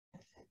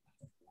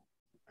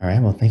All right,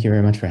 well, thank you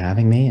very much for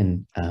having me,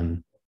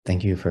 and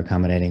thank you for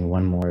accommodating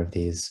one more of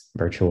these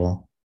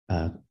virtual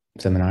uh,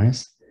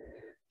 seminars.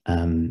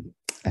 Um,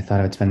 I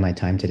thought I would spend my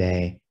time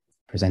today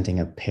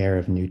presenting a pair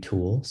of new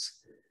tools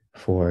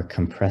for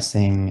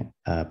compressing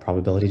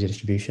probability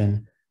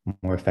distribution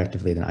more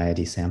effectively than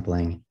IID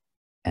sampling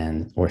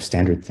or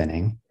standard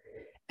thinning.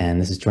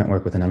 And this is joint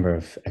work with a number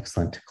of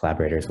excellent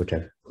collaborators,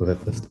 who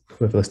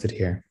have listed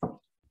here.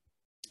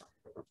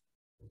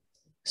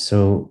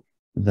 So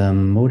the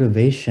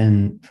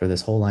motivation for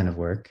this whole line of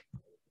work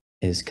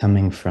is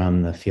coming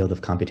from the field of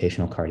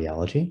computational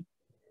cardiology,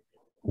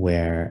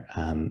 where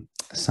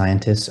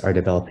scientists are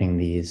developing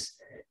these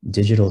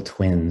digital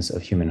twins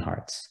of human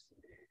hearts.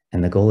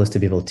 And the goal is to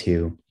be able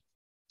to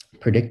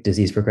predict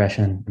disease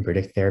progression and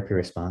predict therapy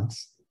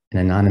response in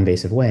a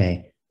non-invasive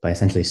way by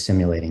essentially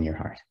simulating your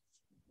heart.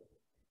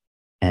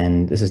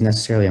 And this is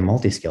necessarily a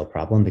multi-scale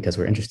problem because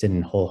we're interested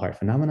in whole heart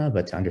phenomena,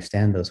 but to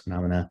understand those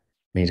phenomena,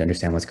 we need to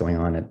understand what's going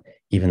on at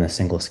even the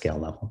single scale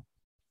level.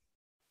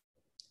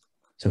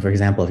 So for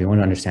example, if you want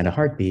to understand a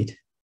heartbeat,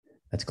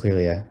 that's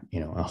clearly a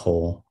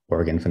whole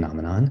organ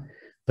phenomenon,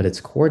 but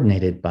it's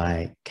coordinated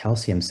by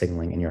calcium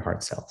signaling in your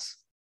heart cells.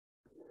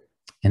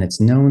 And it's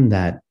known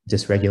that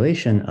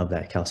dysregulation of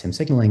that calcium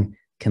signaling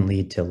can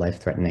lead to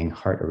life-threatening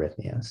heart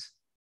arrhythmias.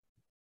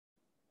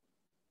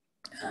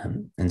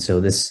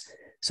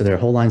 So there are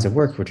whole lines of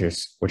work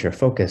which are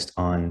focused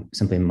on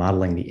simply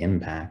modeling the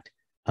impact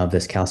of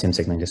this calcium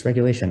signaling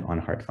dysregulation on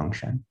heart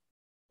function.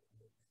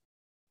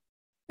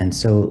 And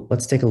so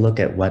let's take a look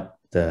at what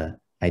the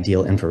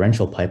ideal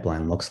inferential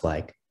pipeline looks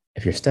like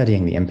if you're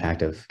studying the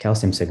impact of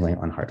calcium signaling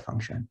on heart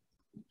function.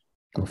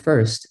 Well,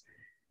 first,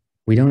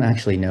 we don't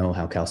actually know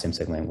how calcium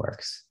signaling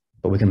works,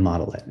 but we can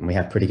model it, and we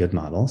have pretty good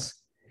models,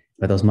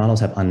 but those models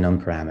have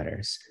unknown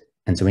parameters.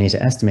 And so we need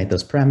to estimate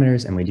those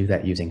parameters, and we do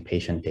that using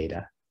patient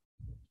data.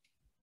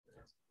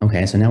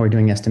 Okay, so now we're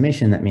doing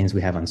estimation. That means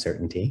we have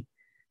uncertainty.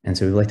 And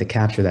so we like to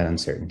capture that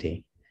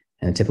uncertainty.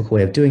 And a typical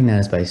way of doing that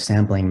is by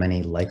sampling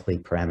many likely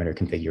parameter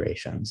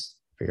configurations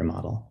for your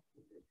model.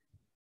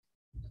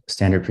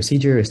 Standard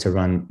procedure is to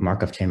run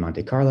Markov chain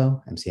Monte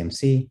Carlo,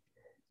 MCMC,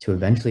 to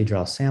eventually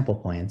draw sample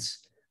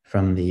points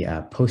from the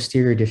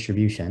posterior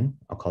distribution,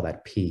 I'll call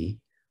that P,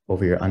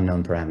 over your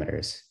unknown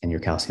parameters in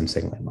your calcium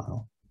signaling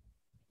model.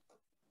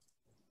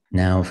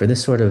 Now, for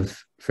this sort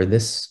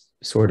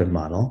of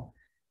model,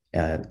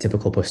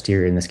 typical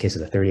posterior, in this case,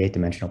 is a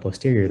 38-dimensional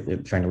posterior,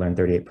 trying to learn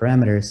 38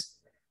 parameters.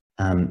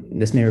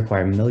 This may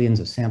require millions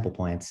of sample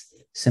points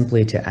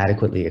simply to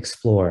adequately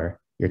explore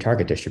your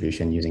target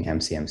distribution using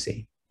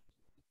MCMC.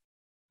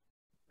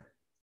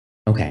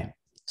 Okay,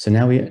 so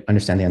now we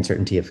understand the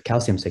uncertainty of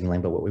calcium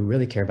signaling, but what we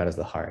really care about is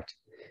the heart.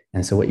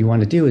 And so what you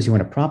want to do is you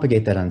want to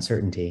propagate that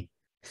uncertainty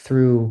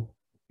through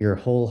your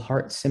whole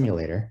heart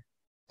simulator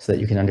so that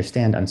you can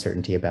understand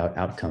uncertainty about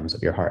outcomes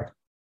of your heart,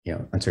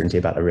 uncertainty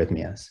about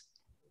arrhythmias.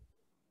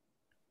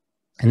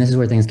 And this is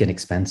where things get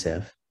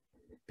expensive,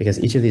 because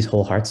each of these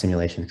whole heart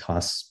simulations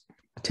costs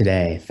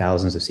today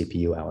thousands of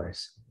CPU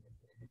hours.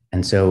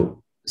 And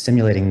so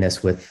simulating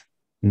this with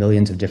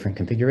millions of different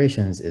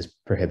configurations is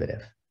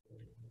prohibitive.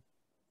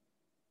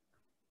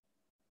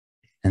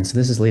 And so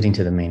this is leading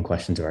to the main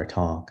questions of our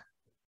talk.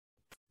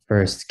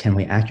 First, can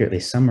we accurately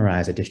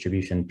summarize a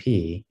distribution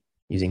P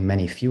using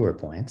many fewer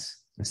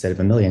points? Instead of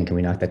 1 million, can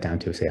we knock that down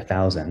to, say,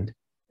 1,000?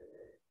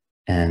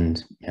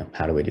 And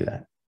how do we do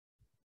that?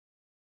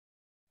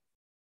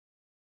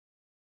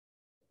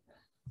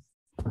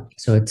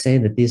 So I'd say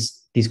that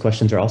these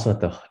questions are also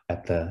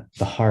at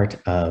the heart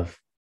of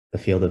the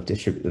field of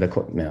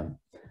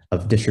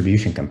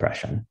distribution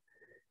compression,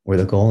 where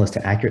the goal is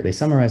to accurately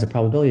summarize a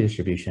probability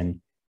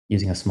distribution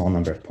using a small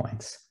number of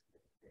points.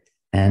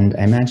 And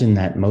I imagine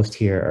that most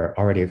here are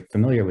already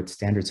familiar with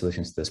standard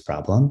solutions to this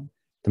problem.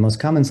 The most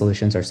common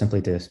solutions are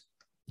simply to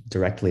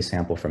directly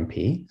sample from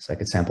P. So I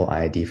could sample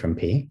IID from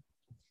P.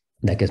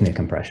 That gives me a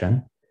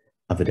compression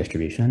of the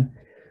distribution.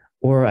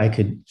 Or I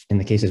could, in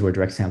the cases where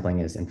direct sampling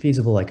is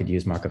infeasible, I could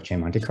use Markov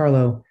chain Monte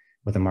Carlo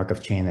with a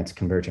Markov chain that's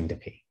converging to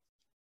P.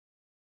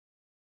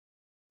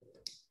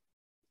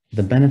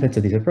 The benefits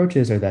of these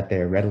approaches are that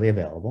they're readily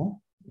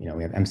available. We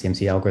have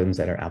MCMC algorithms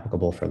that are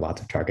applicable for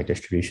lots of target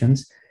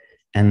distributions,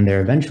 and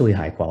they're eventually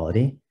high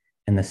quality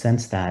in the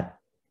sense that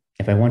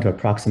if I want to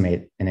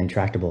approximate an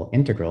intractable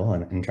integral,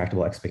 an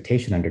intractable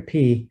expectation under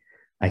P,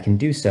 I can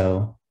do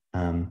so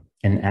in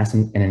an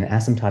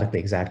asymptotically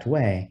exact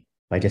way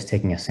by just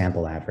taking a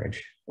sample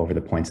average over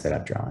the points that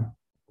I've drawn.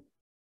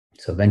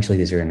 So eventually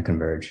these are going to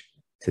converge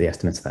to the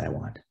estimates that I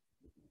want.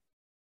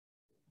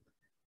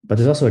 But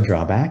there's also a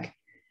drawback.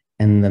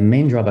 And the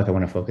main drawback I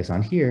want to focus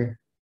on here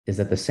is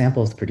that the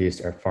samples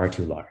produced are far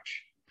too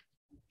large.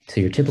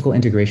 So your typical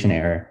integration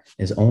error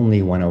is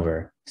only 1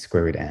 over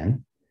square root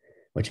n,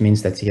 which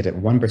means that to get a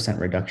 1%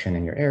 reduction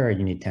in your error,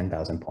 you need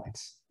 10,000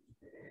 points.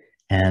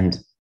 And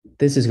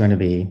this is going to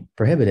be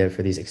prohibitive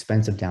for these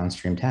expensive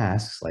downstream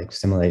tasks like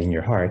simulating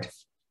your heart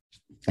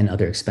and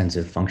other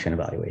expensive function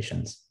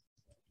evaluations.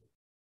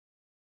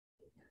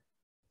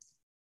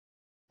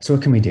 So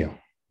what can we do?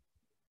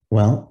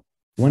 Well,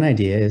 one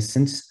idea is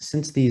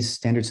since these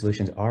standard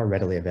solutions are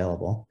readily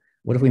available,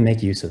 what if we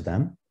make use of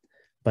them?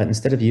 But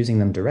instead of using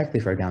them directly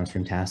for our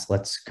downstream tasks,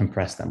 let's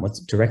compress them. Let's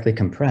directly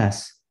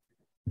compress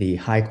the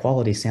high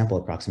quality sample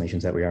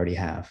approximations that we already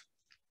have.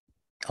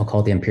 I'll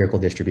call the empirical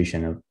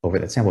distribution over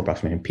that sample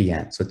approximation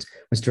PN. So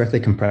let's directly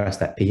compress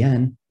that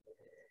PN.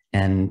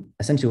 And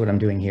essentially what I'm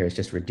doing here is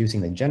just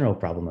reducing the general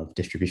problem of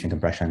distribution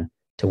compression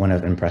to one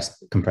of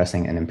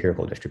compressing an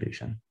empirical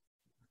distribution.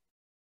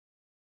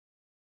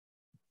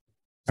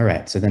 All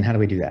right, so then how do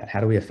we do that? How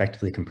do we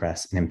effectively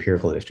compress an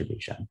empirical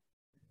distribution?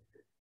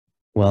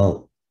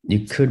 Well,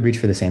 you could reach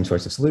for the same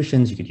sorts of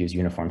solutions. You could use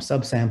uniform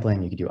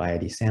subsampling. You could do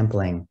IID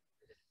sampling.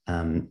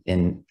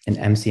 In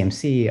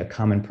MCMC, a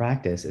common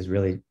practice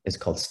is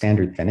called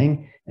standard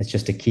thinning. It's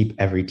just to keep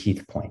every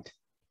teeth point.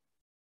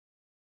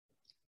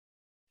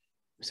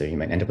 So you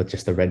might end up with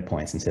just the red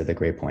points instead of the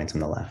gray points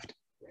on the left.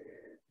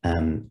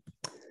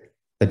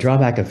 The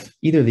drawback of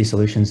either of these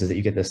solutions is that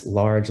you get this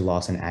large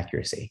loss in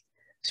accuracy.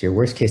 So your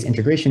worst case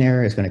integration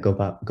error is going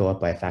to go up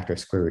by a factor of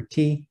square root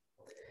t.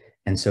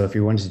 And so if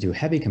you wanted to do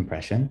heavy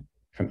compression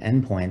from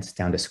n points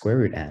down to square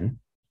root n,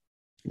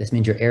 this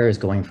means your error is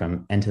going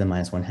from n to the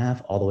minus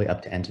 1/2 all the way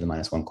up to n to the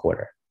minus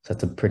 1/4. So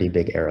that's a pretty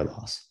big error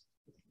loss.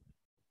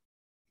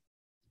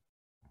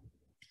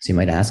 So you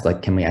might ask,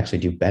 like, can we actually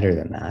do better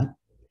than that?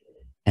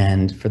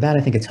 And for that,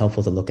 I think it's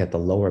helpful to look at the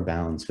lower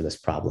bounds for this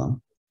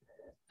problem.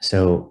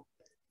 So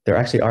there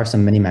actually are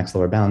some minimax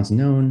lower bounds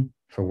known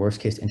for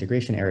worst case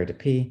integration error to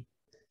p.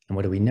 And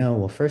what do we know?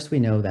 Well, first we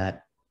know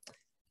that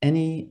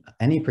any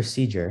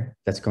procedure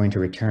that's going to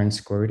return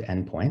square root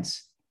n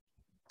points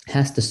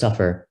has to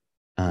suffer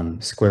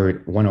 1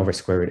 over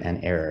square root n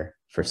error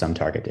for some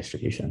target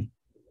distribution.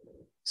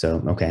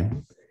 So, okay,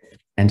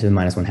 n to the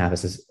minus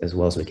 1/2 is as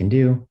well as we can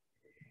do.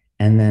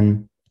 And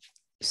then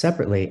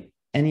separately,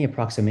 any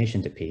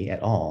approximation to p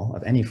at all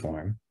of any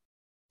form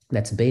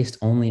that's based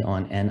only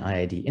on n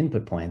IID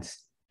input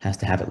points has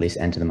to have at least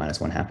n to the minus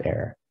 1/2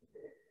 error.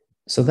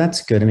 So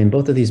that's good. I mean,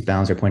 both of these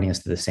bounds are pointing us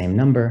to the same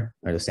number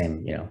or the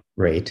same,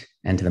 rate,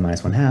 n to the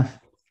minus 1/2.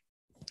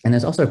 And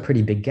there's also a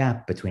pretty big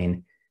gap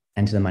between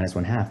n to the minus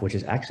 1/2, which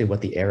is actually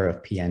what the error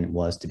of Pn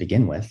was to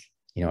begin with.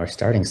 Our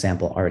starting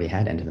sample already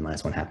had n to the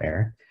minus 1/2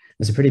 error.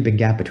 There's a pretty big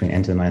gap between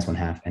n to the minus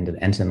 1/2 and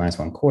n to the minus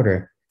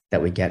 1/4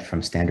 that we get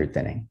from standard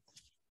thinning.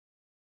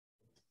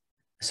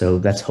 So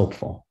that's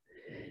hopeful.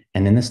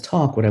 And in this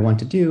talk, what I want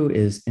to do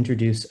is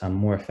introduce a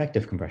more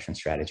effective compression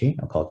strategy,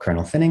 I'll call it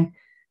kernel thinning,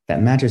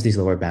 that matches these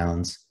lower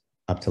bounds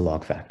up to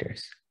log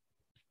factors.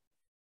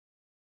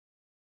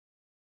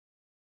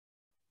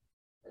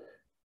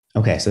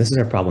 Okay, so this is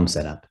our problem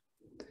setup.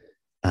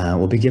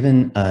 We'll be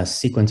given a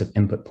sequence of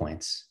input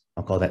points.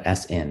 I'll call that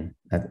Sin.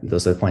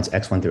 Those are the points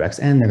x1 through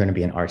xn. They're going to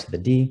be in R to the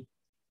d.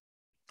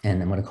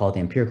 And I'm going to call it the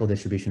empirical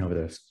distribution over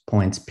those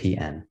points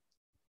Pn.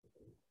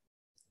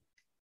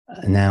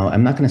 Now,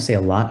 I'm not going to say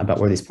a lot about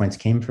where these points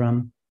came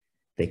from.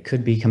 They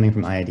could be coming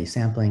from IID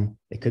sampling.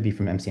 They could be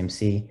from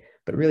MCMC.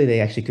 But really,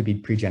 they actually could be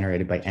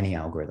pre-generated by any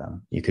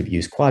algorithm. You could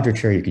use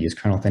quadrature. You could use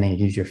kernel thinning. You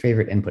could use your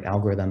favorite input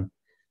algorithm.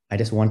 I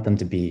just want them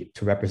to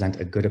represent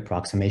a good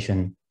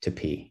approximation to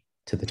P,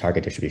 to the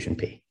target distribution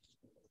P.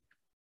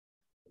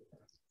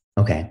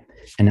 Okay,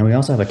 and now we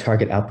also have a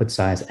target output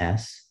size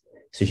S.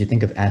 So you should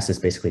think of S as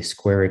basically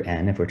square root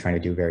n if we're trying to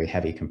do very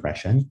heavy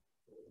compression.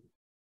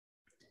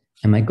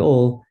 And my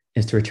goal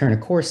is to return a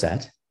core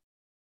set,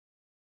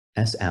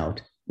 S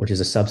out, which is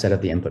a subset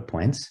of the input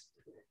points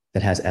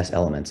that has S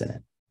elements in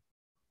it.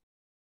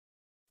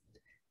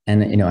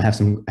 And I have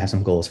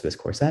some goals for this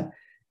core set.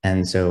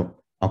 And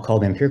so I'll call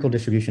the empirical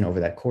distribution over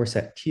that core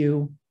set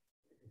Q.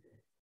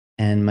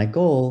 And my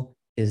goal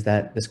is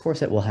that this core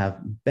set will have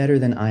better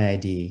than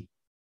IID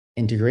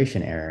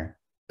integration error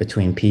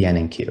between Pn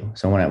and Q.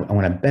 So I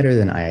want a better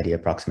than IID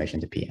approximation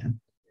to Pn.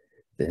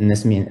 And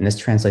this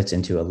translates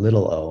into a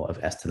little o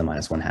of S to the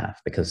minus 1/2,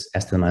 because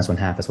S to the minus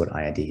 1/2 is what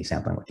IID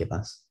sampling would give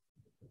us.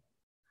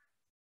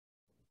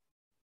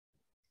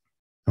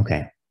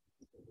 Okay.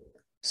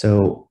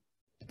 So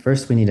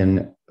first we need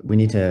a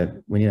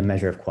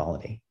measure of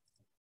quality.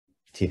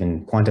 To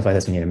even quantify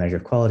this, we need a measure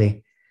of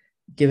quality.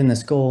 Given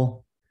this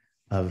goal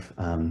of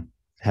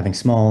having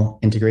small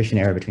integration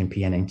error between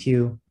Pn and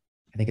Q,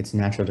 I think it's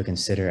natural to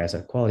consider as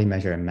a quality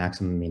measure a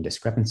maximum mean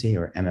discrepancy,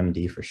 or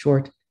MMD for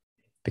short,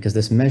 because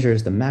this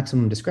measures the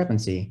maximum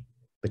discrepancy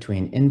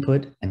between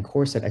input and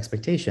core set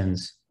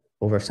expectations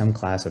over some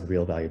class of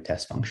real value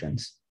test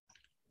functions.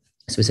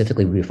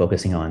 Specifically, we'll be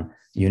focusing on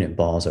unit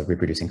balls of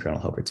reproducing kernel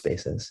Hilbert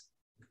spaces.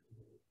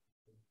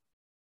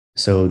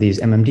 So these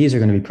MMDs are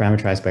going to be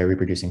parameterized by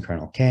reproducing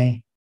kernel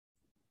K.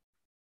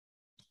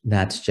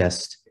 That's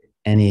just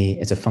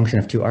it's a function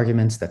of two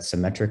arguments that's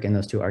symmetric in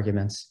those two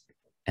arguments,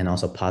 and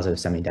also positive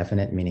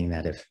semi-definite, meaning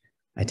that if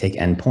I take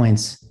n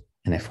points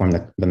and I form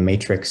the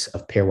matrix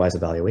of pairwise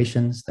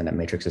evaluations, then that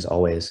matrix is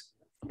always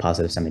a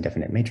positive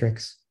semi-definite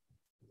matrix.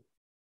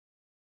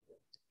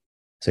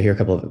 So here are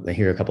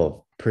a couple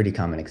of pretty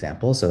common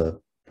examples.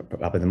 So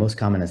probably the most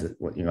common is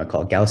what you might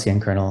call a Gaussian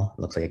kernel.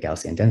 It looks like a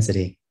Gaussian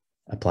density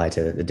applied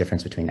to the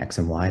difference between x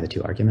and y, the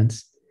two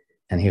arguments.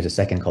 And here's a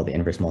second called the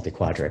inverse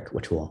multi-quadric,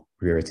 which will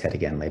rear its head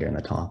again later in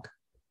the talk.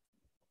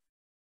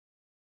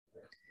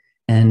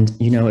 And,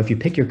 if you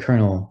pick your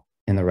kernel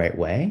in the right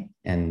way,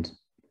 and,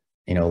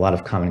 a lot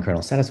of common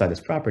kernels satisfy this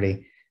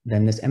property,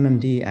 then this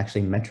MMD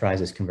actually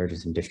metrizes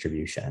convergence and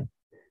distribution,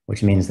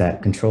 which means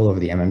that control over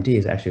the MMD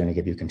is actually going to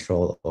give you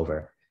control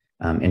over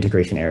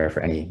integration error for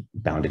any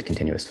bounded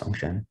continuous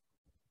function.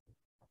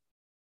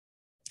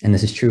 And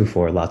this is true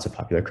for lots of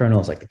popular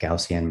kernels like the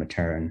Gaussian,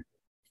 Matern,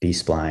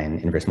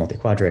 B-spline, inverse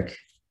multi-quadric,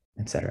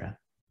 etc.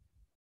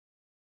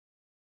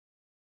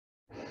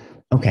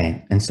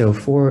 Okay, and so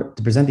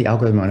to present the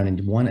algorithm, I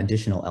need one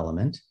additional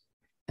element,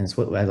 and it's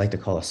what I like to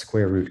call a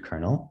square root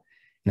kernel.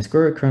 And a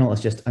square root kernel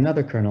is just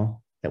another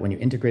kernel that when you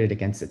integrate it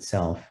against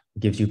itself,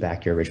 gives you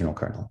back your original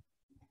kernel.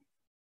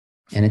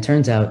 And it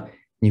turns out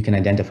you can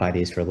identify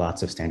these for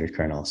lots of standard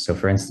kernels. So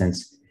for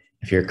instance,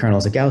 if your kernel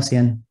is a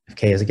Gaussian, if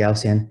K is a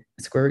Gaussian,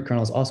 the square root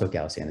kernel is also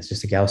Gaussian. It's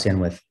just a Gaussian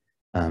with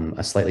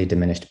a slightly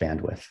diminished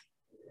bandwidth.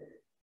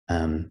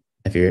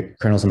 If your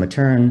kernel is a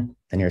Matern,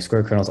 then your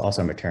square root kernel is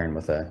also a Matern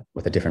with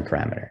a different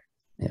parameter.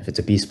 And if it's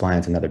a B-spline,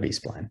 it's another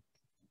B-spline.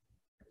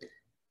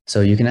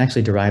 So you can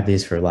actually derive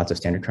these for lots of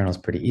standard kernels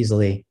pretty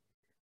easily.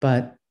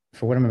 But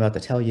for what I'm about to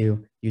tell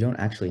you, you don't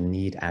actually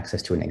need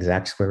access to an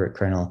exact square root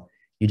kernel.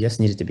 You just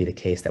need it to be the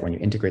case that when you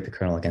integrate the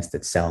kernel against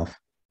itself,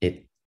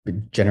 it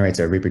generates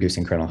a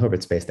reproducing kernel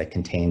Hilbert space that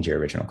contains your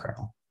original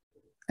kernel.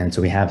 And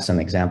so we have some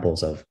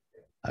examples of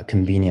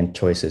convenient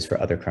choices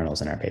for other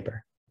kernels in our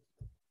paper.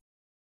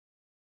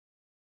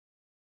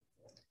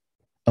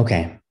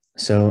 Okay,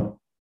 so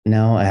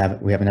now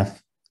we have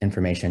enough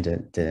information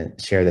to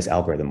share this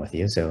algorithm with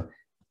you. So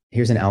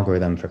here's an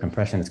algorithm for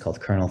compression. It's called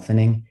kernel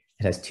thinning.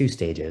 It has two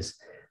stages.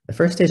 The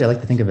first stage I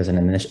like to think of as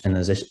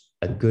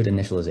a good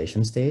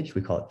initialization stage.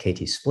 We call it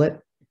KT split.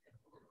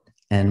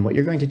 And what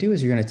you're going to do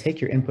is you're going to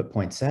take your input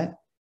point set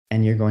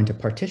and you're going to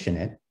partition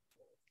it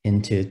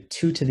into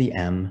 2 to the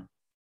m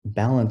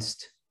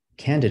balanced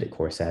candidate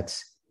core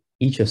sets,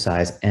 each of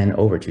size n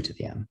over 2 to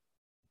the m.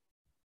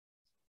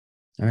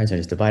 All right, so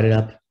just divide it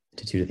up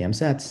to 2 to the m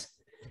sets.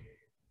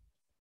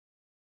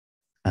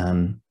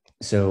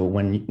 So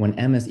when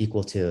m is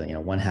equal to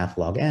 1/2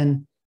 log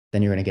n,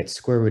 then you're going to get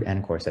square root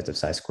n core sets of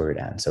size square root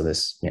n. So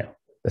this,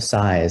 the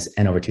size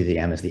n over 2 to the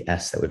m is the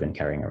s that we've been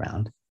carrying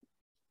around.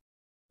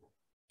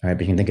 All right,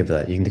 but you can think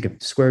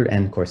of square root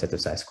n core sets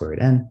of size square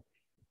root n.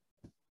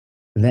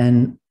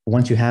 Then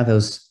once you have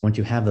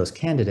those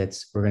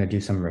candidates, we're going to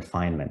do some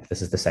refinement.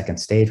 This is the second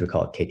stage. We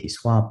call it KT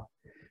swap.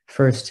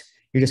 First,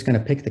 you're just going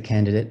to pick the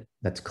candidate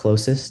that's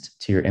closest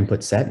to your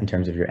input set in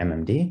terms of your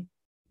MMD.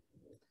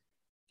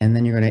 And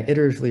then you're going to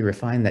iteratively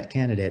refine that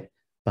candidate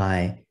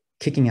by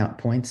kicking out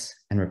points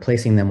and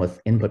replacing them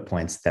with input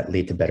points that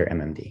lead to better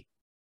MMD.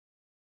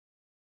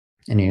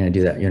 And you're going to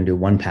do that. You're going to do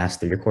one pass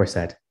through your core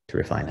set to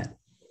refine it.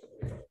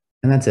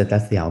 And that's it.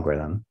 That's the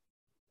algorithm.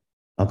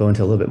 I'll go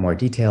into a little bit more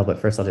detail, but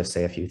first I'll just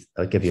say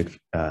I'll give you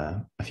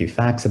a few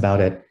facts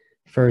about it.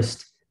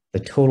 First, the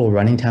total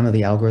running time of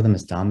the algorithm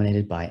is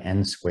dominated by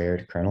n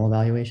squared kernel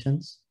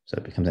evaluations. So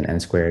it becomes an n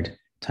squared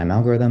time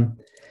algorithm.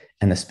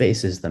 And the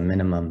space is the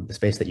minimum, the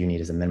space that you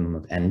need is a minimum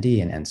of nd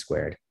and n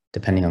squared,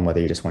 depending on whether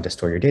you just want to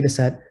store your data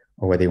set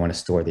or whether you want to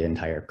store the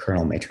entire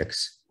kernel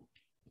matrix,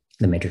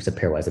 the matrix of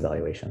pairwise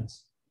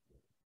evaluations.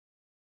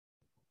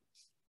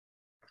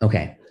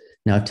 Okay,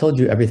 now I've told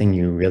you everything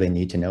you really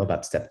need to know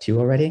about step 2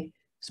 already,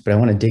 but I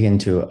want to dig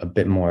into a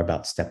bit more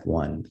about step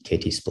 1,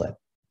 KT split.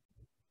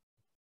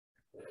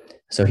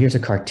 So here's a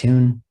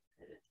cartoon.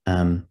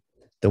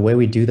 The way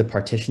we do the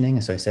partitioning,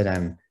 so I said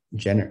I'm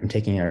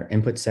taking our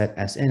input set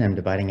Sn, I'm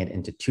dividing it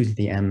into 2 to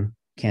the m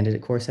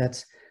candidate core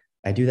sets.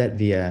 I do that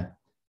via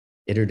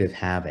iterative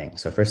halving.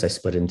 So first I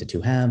split it into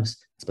 2 halves,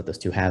 split those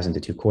 2 halves into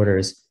 2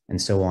 quarters,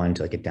 and so on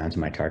until I get down to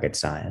my target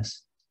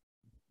size.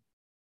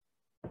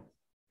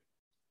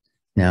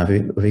 Now,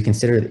 if we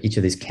consider each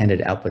of these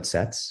candidate output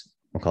sets,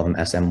 we'll call them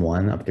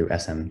SM1 up through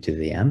SM to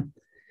the m,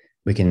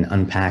 we can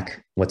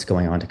unpack what's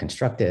going on to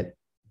construct it.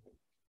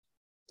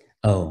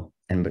 Oh,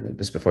 and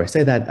just before I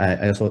say that,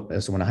 I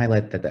also want to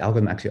highlight that the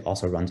algorithm actually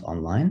also runs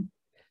online.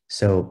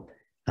 So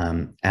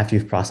after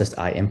you've processed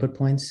I input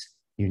points,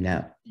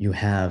 you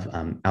have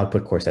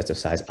output core sets of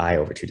size I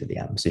over 2 to the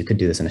m. So you could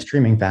do this in a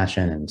streaming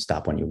fashion and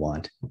stop when you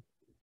want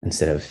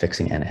instead of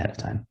fixing n ahead of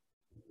time.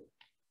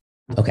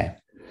 Okay,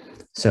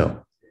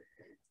 so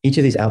each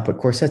of these output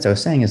core sets I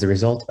was saying is the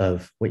result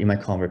of what you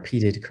might call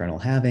repeated kernel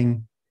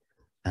halving.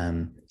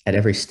 At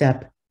every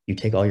step, you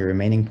take all your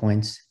remaining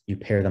points, you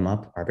pair them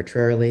up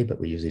arbitrarily, but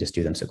we usually just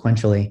do them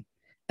sequentially.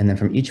 And then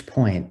from each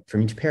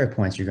pair of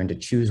points, you're going to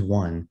choose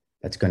one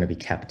that's going to be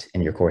kept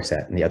in your core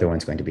set and the other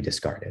one's going to be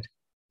discarded.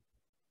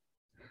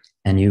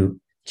 And you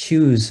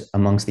choose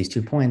amongst these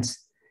 2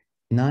 points,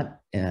 not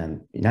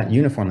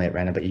uniformly at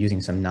random, but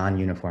using some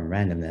non-uniform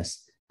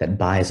randomness that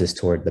biases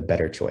toward the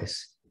better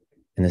choice.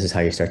 And this is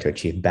how you start to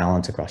achieve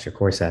balance across your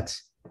core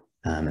sets.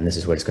 And this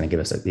is what it's going to give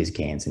us these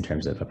gains in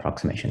terms of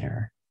approximation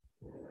error.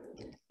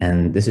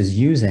 And this is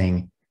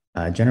using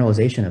a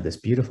generalization of this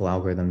beautiful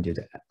algorithm due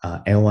to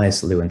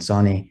Edelweiss, Liu, and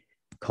Sani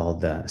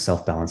called the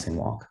self-balancing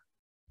walk.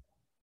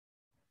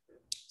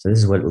 So this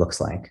is what it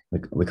looks like.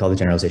 We call the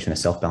generalization a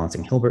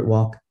self-balancing Hilbert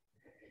walk.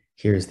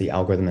 Here's the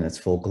algorithm in its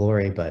full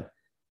glory, but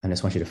I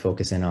just want you to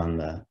focus in on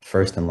the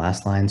first and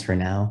last lines for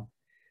now.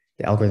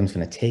 The algorithm is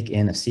going to take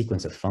in a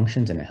sequence of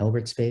functions in a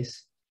Hilbert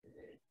space,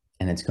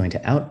 and it's going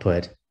to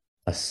output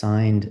a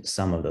signed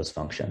sum of those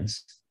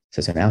functions.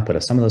 So it's going to output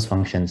a sum of those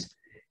functions.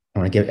 I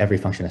want to give every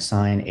function a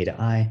sign, a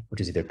to I,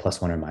 which is either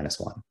 +1 or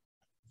 -1.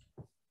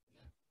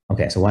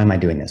 Okay, so why am I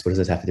doing this? What does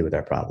this have to do with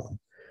our problem?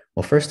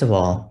 Well, first of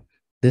all,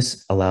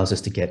 this allows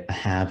us to get a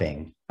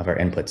halving of our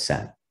input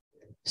set.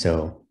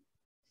 So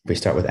if we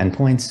start with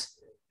endpoints,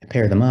 I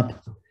pair them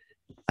up,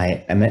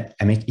 I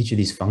make each of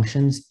these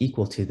functions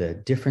equal to the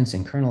difference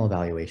in kernel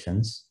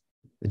evaluations,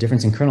 the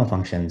difference in kernel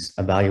functions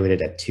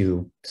evaluated at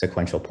 2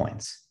 sequential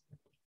points.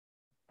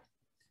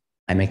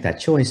 I make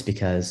that choice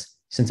because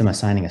since I'm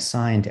assigning a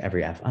sign to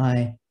every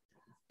fi,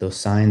 those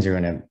signs are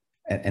going to,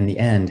 in the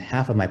end,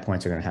 half of my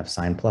points are going to have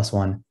sign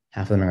 +1,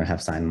 half of them are going to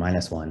have sign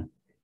 -1,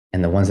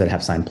 and the ones that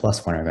have sign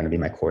 +1 are going to be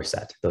my core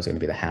set. Those are going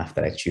to be the half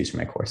that I choose for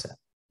my core set.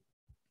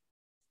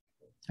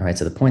 All right,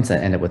 so the points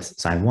that end up with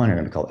sign 1 are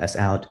going to be called S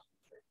out.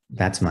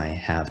 That's my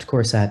halved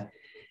core set.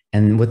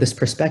 And with this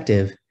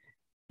perspective,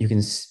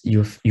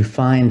 you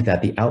find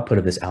that the output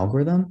of this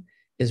algorithm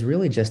is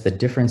really just the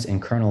difference in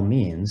kernel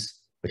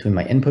means between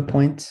my input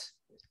points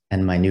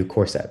and my new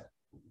core set,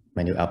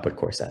 my new output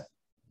core set.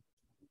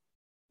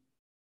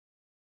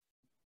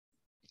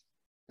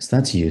 So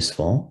that's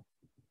useful.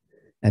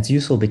 That's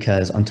useful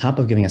because on top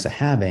of giving us a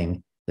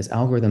halving, this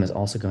algorithm is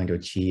also going to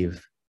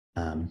achieve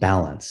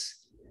balance.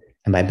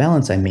 And by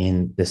balance, I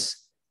mean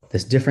this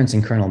difference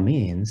in kernel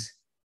means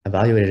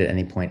evaluated at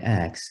any point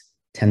x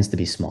tends to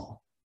be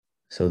small.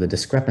 So the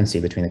discrepancy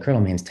between the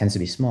kernel means tends to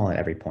be small at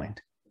every point.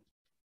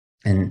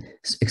 And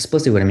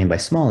explicitly what I mean by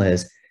small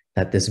is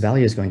that this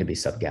value is going to be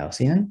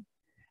sub-Gaussian,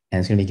 and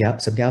it's going to be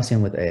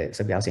sub-Gaussian with a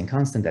sub-Gaussian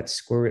constant that's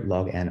square root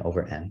log n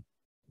over n.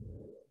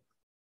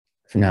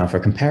 Now, for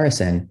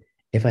comparison,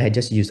 if I had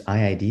just used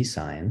IID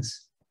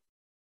signs,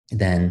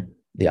 then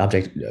the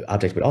object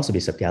would also be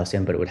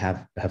sub-Gaussian, but it would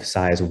have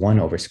size 1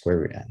 over square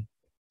root n.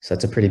 So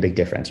that's a pretty big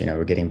difference. You know,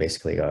 we're getting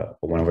basically a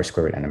 1 over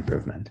square root n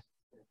improvement.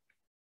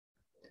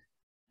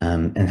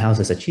 And how is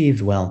this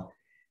achieved? Well,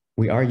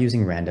 we are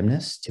using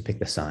randomness to pick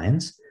the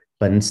signs,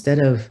 but instead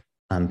of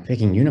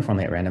picking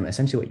uniformly at random,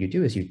 essentially what you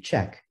do is you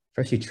check.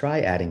 First, you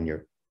try adding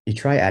your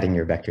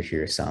vector to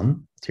your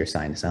sum, to your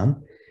signed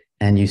sum,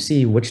 and you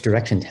see which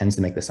direction tends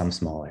to make the sum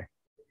smaller.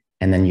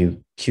 And then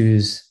you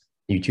choose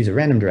a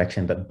random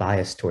direction, but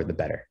biased toward the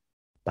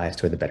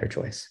better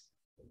choice.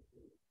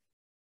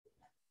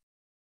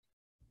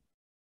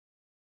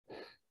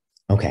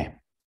 Okay.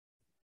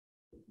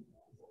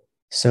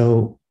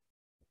 So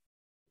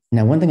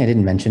now one thing I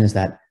didn't mention is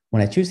that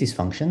when I choose these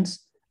functions,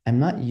 I'm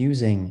not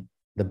using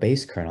the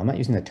base kernel. I'm not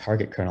using the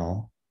target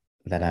kernel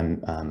that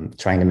I'm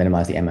trying to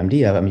minimize the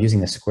MMD of. I'm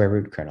using the square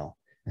root kernel.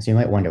 And so you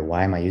might wonder,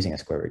 why am I using a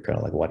square root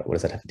kernel? Like what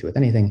does that have to do with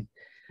anything?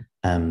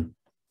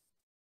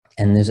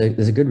 And there's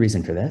a good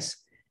reason for this.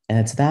 And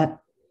it's that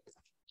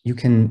you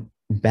can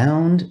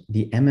bound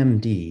the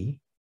MMD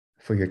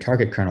for your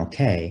target kernel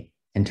K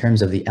in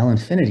terms of the L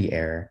infinity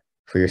error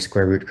for your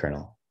square root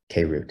kernel,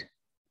 K root.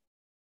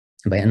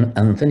 By L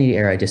infinity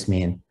error, I just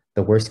mean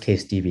the worst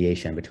case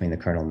deviation between the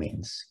kernel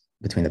means,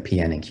 between the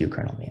PN and Q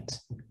kernel means.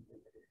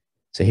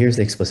 So here's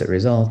the explicit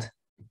result.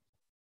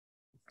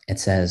 It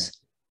says,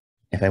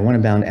 if I want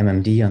to bound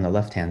MMD on the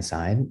left-hand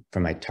side for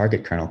my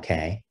target kernel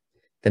K,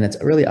 then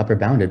it's really upper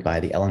bounded by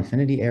the L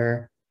infinity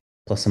error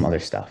plus some other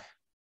stuff.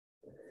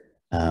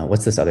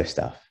 What's this other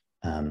stuff?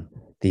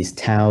 These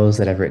taus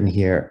that I've written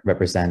here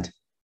represent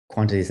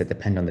quantities that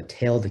depend on the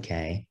tail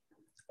decay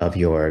of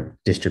your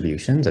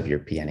distributions of your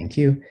PN and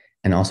Q,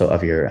 and also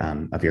of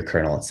your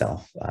kernel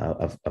itself,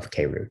 of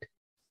K root.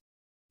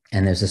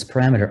 And there's this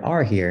parameter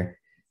R here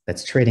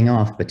that's trading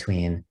off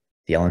between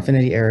the L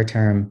infinity error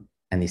term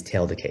and these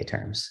tail decay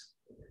terms.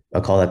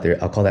 I'll call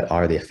that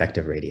R the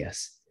effective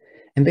radius.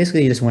 And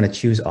basically you just want to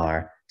choose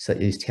R so that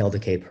these tail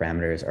decay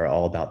parameters are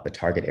all about the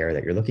target error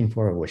that you're looking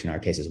for, which in our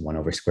case is 1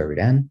 over square root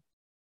n.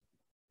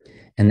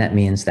 And that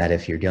means that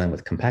if you're dealing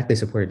with compactly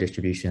supported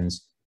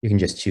distributions, you can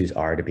just choose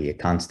R to be a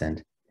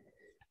constant.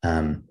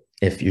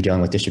 If you're dealing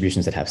with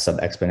distributions that have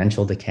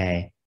sub-exponential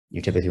decay,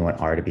 you typically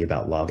want R to be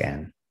about log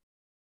n.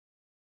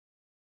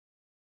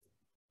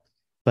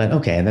 But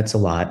okay, that's a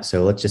lot.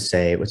 So let's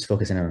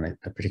focus in on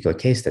a particular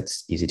case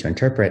that's easy to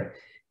interpret.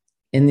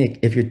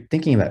 If you're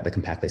thinking about the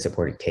compactly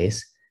supported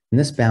case, then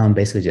this bound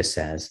basically just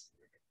says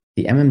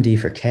the MMD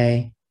for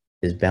K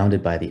is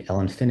bounded by the L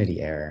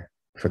infinity error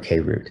for K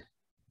root.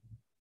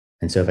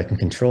 And so if I can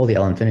control the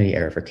L infinity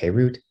error for K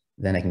root,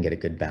 then I can get a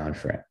good bound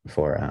for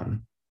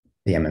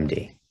the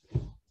MMD.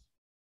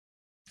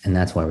 And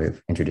that's why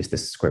we've introduced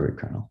this square root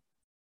kernel.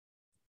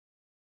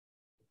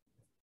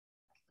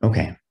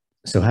 Okay,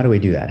 so how do we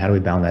do that? How do we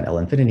bound that L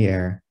infinity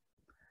error?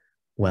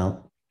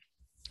 Well,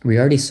 we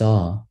already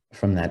saw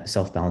from that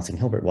self-balancing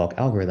Hilbert walk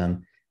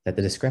algorithm that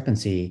the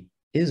discrepancy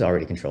is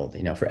already controlled.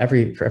 You know, at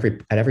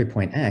every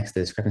point x, the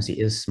discrepancy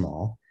is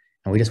small,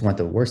 and we just want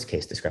the worst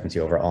case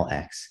discrepancy over all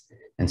x.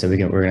 And so we're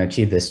going to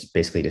achieve this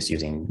basically just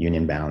using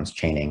union bounds,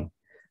 chaining,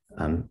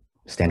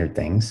 standard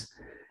things.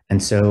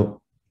 And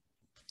so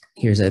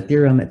here's a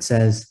theorem. It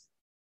says,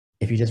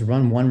 if you just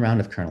run one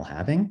round of kernel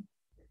halving,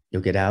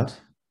 you'll get out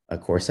a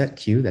core set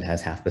Q that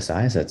has half the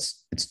size.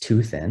 It's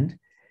 2 thinned.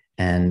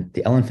 And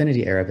the L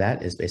infinity error of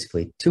that is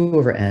basically 2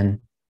 over n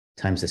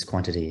times this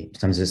quantity,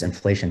 times this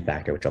inflation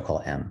factor, which I'll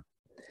call m.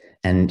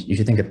 And you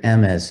should think of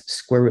m as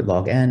square root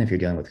log n if you're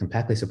dealing with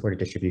compactly supported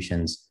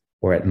distributions,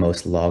 or at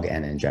most log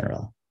n in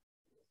general.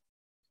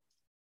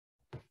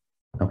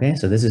 Okay,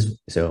 so this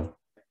is, so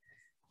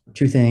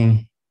true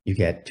thing, you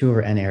get 2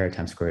 over n error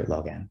times square root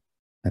log n.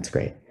 That's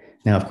great.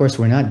 Now, of course,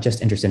 we're not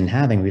just interested in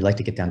halving. We'd like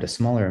to get down to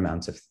smaller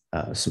amounts of,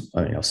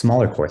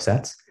 smaller core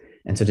sets.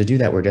 And so to do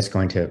that, we're just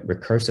going to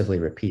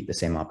recursively repeat the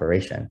same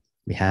operation.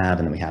 We have,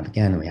 and then we have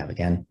again, and we have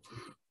again.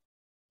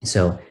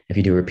 So if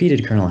you do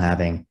repeated kernel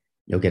halving,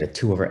 you'll get a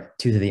 2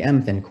 to the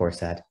m thin core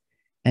set,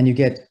 and you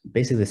get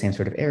basically the same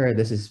sort of error.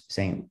 This is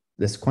saying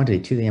this quantity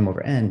 2 to the m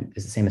over n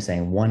is the same as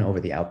saying 1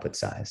 over the output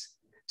size.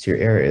 So your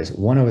error is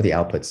 1 over the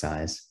output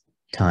size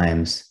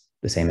times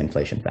the same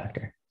inflation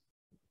factor,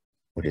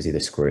 which is either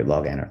square root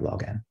log n or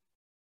log n.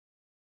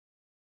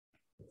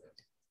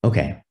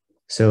 Okay,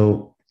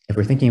 so if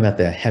we're thinking about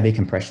the heavy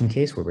compression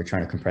case where we're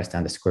trying to compress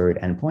down to square root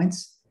n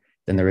points,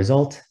 then the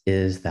result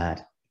is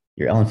that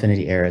your L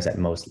infinity error is at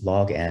most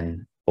log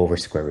n over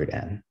square root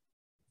n.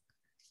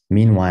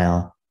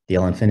 Meanwhile, the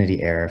L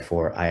infinity error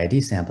for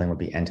IID sampling would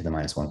be n to the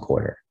minus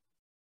 1/4.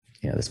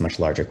 This much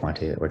larger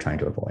quantity that we're trying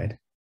to avoid.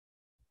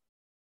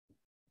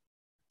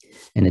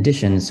 In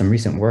addition, some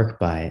recent work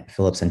by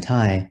Phillips and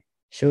Tai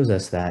shows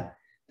us that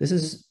this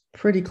is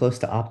pretty close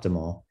to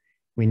optimal.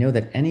 We know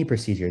that any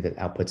procedure that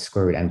outputs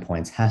square root n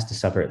points has to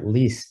suffer at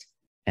least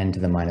n to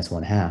the minus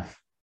 1/2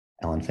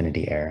 L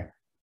infinity error.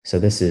 So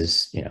this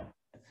is,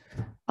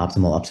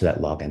 optimal up to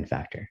that log n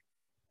factor.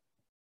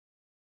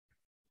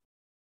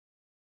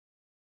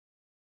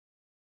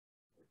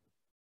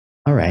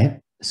 All right,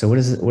 so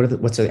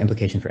what's the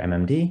implication for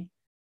MMD?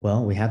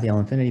 Well, we have the L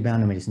infinity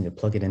bound and we just need to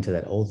plug it into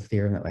that old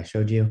theorem that I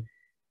showed you.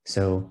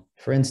 So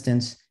for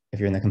instance, if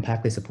you're in the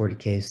compactly supported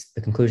case,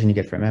 the conclusion you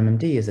get from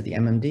MMD is that the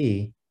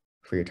MMD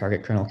for your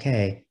target kernel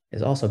K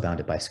is also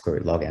bounded by square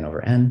root log n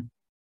over n.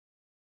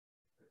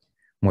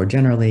 More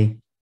generally,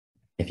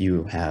 if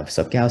you have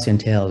sub-Gaussian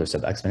tails or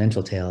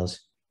sub-exponential tails,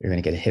 you're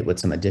going to get hit with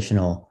some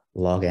additional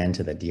log n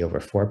to the d over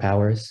 4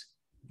 powers,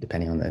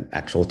 depending on the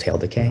actual tail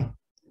decay.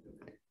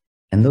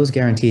 And those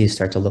guarantees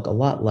start to look a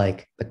lot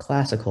like the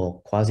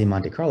classical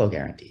quasi-Monte Carlo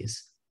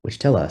guarantees, which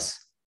tell us,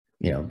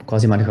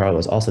 quasi-Monte Carlo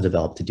was also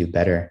developed to do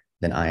better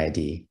than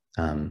IID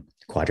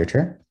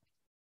quadrature.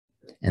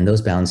 And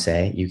those bounds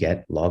say you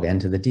get log n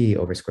to the d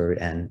over square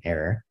root n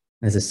error.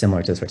 And this is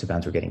similar to the sorts of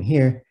bounds we're getting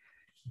here.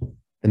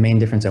 The main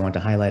difference I want to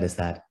highlight is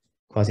that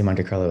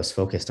quasi-Monte Carlo is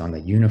focused on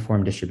the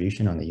uniform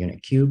distribution on the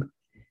unit cube.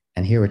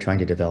 And here we're trying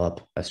to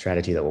develop a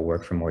strategy that will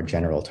work for more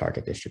general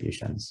target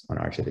distributions on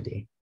R to the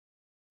d.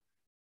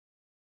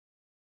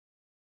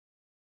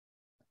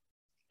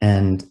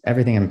 And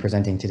everything I'm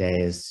presenting today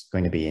is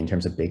going to be in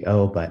terms of big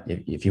O, but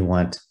if you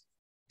want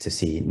to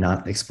see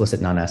not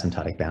explicit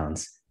non-asymptotic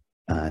bounds,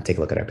 take a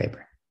look at our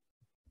paper.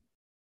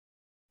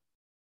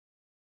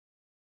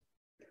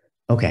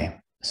 Okay,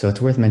 so it's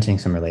worth mentioning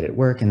some related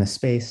work in this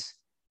space,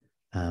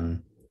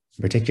 in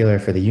particular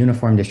for the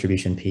uniform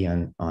distribution P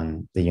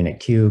on the unit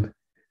cube.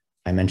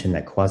 I mentioned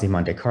that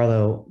quasi-Monte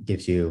Carlo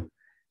gives you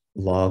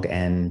log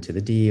n to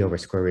the d over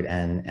square root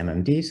n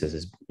MMD, so this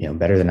is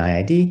better than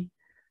IID.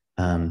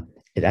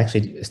 It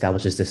actually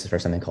establishes this for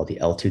something called the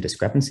L2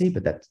 discrepancy,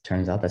 but that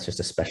turns out that's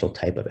just a special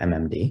type of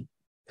MMD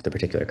for the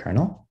particular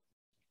kernel.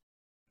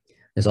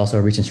 There's also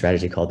a recent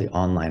strategy called the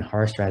online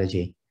HAR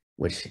strategy,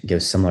 which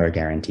gives similar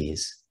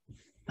guarantees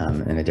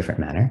in a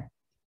different manner.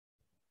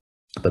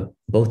 But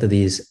both of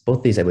these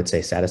I would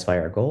say satisfy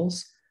our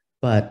goals,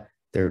 but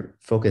they're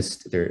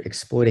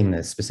exploiting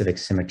the specific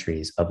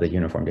symmetries of the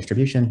uniform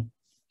distribution,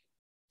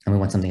 and we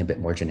want something a bit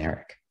more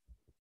generic.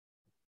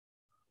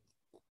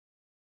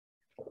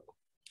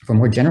 For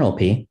more general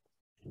P,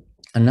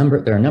 there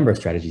are a number of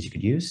strategies you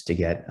could use to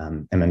get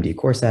MMD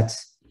core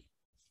sets.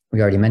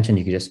 We already mentioned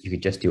you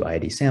could just do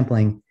IID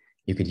sampling.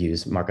 You could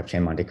use Markov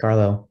chain Monte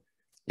Carlo.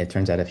 It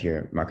turns out if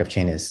your Markov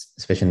chain is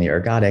sufficiently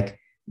ergodic,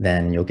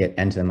 then you'll get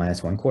n to the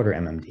minus 1/4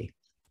 MMD,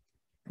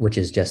 which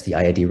is just the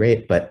IID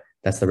rate, but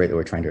that's the rate that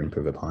we're trying to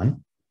improve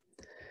upon.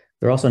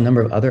 There are also a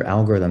number of other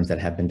algorithms that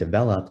have been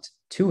developed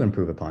to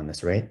improve upon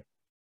this rate.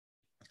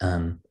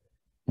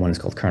 One is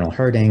called kernel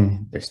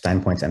herding. There's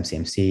Stein points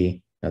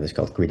MCMC. Another's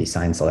called greedy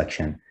sign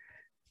selection.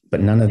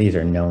 But none of these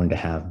are known to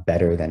have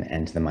better than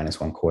n to the minus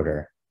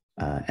 1/4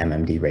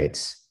 MMD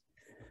rates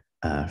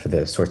for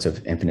the sorts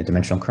of infinite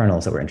dimensional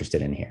kernels that we're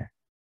interested in here.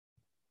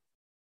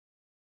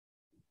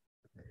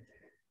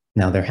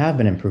 Now, there have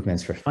been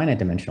improvements for finite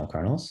dimensional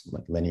kernels,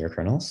 like linear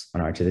kernels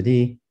on R to the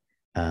d.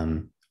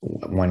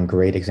 One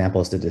great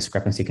example is the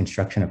discrepancy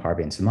construction of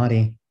Harvey and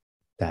Samadi.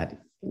 That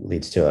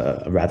leads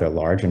to a rather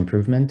large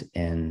improvement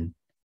in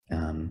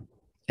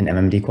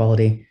MMD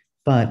quality,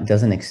 but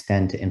doesn't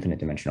extend to infinite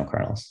dimensional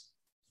kernels.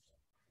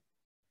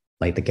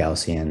 like the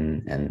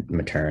Gaussian and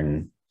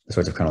Matern, the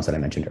sorts of kernels that I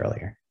mentioned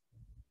earlier.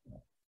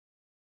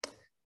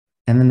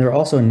 And then there are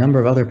also a number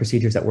of other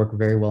procedures that work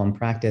very well in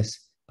practice,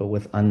 but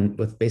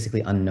with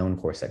basically unknown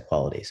core set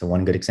quality. So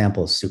one good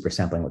example is super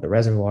sampling with a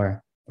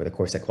reservoir, where the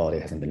core set quality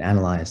hasn't been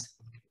analyzed.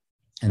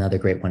 Another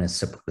great one is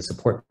the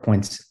support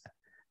points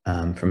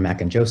from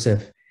Mack and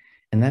Joseph.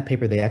 In that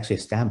paper, they actually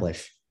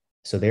establish,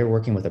 so they're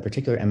working with a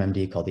particular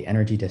MMD called the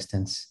energy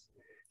distance.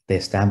 They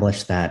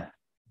established that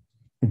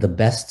the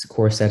best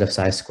core set of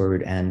size square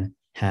root n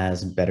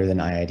has better than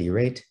IID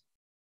rate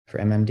for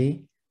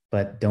MMD,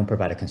 but don't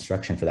provide a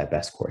construction for that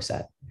best core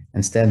set.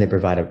 Instead, they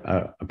provide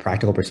a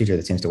practical procedure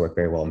that seems to work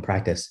very well in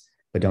practice,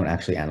 but don't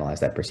actually analyze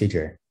that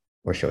procedure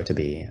or show it to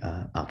be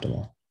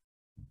optimal.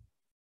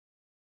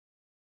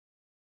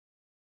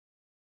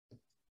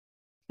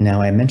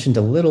 Now, I mentioned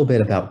a little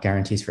bit about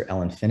guarantees for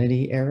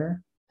L-infinity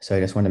error. So I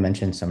just want to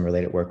mention some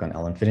related work on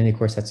L-infinity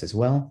core sets as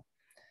well.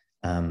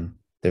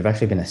 There have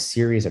actually been a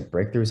series of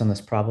breakthroughs on this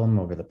problem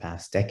over the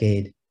past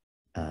decade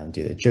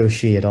due to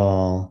Joshi et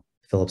al.,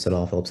 Phillips et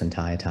al., Phillips and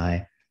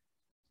Tai,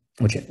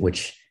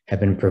 which have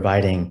been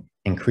providing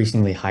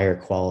increasingly higher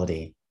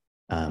quality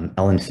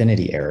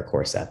L-infinity error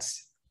core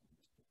sets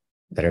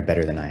that are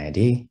better than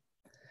IID.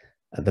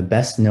 The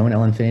best known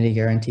L-infinity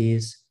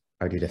guarantees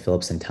are due to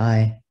Phillips and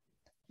Tai.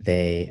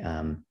 They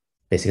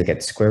basically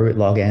get square root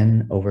log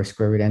n over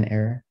square root n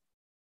error.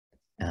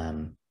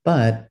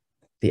 But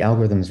the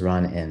algorithms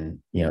run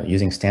in,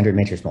 using standard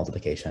matrix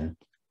multiplication.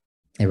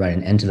 They run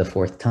in n to the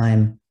fourth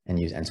time and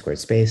use n squared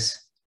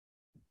space.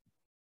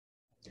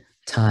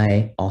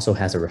 Tai also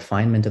has a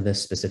refinement of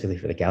this specifically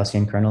for the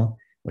Gaussian kernel,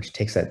 which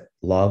takes that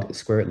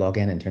square root log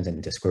n and turns it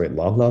into square root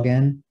log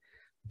n,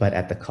 but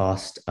at the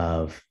cost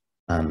of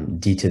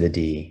d to the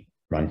d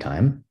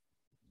runtime.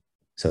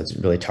 So it's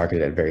really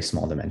targeted at very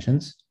small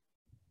dimensions.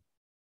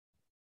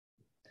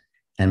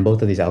 And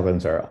both of these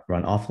algorithms are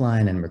run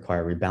offline and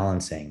require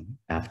rebalancing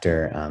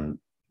after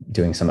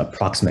doing some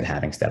approximate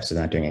halving steps, so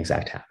they're not doing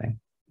exact halving.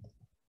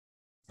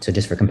 So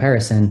just for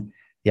comparison,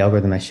 the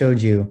algorithm I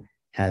showed you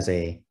has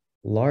a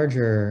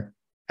larger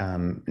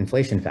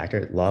inflation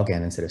factor, log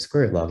n instead of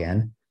square root log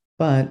n,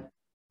 but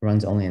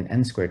runs only in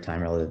n squared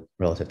time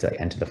relative to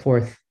n to the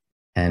fourth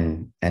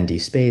and nd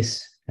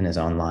space, and is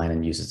online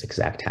and uses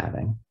exact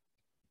halving.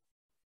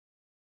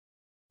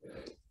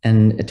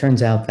 And it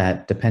turns out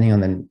that depending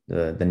on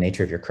the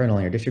nature of your kernel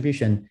and your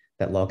distribution,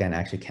 that log n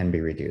actually can be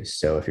reduced.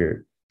 So if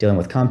you're dealing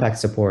with compact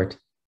support,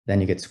 then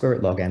you get square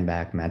root log n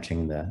back,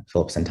 matching the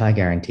Phillips and Tai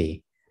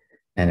guarantee.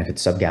 And if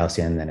it's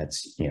sub-Gaussian, then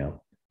it's,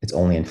 it's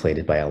only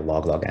inflated by a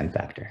log n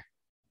factor.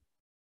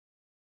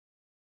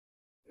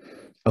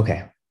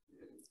 Okay,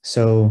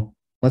 so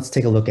let's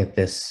take a look at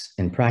this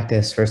in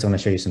practice. First, I'm going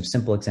to show you some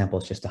simple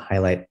examples just to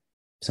highlight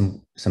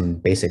some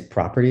basic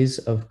properties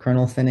of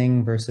kernel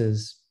thinning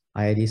versus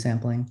IID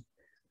sampling.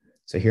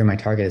 So here my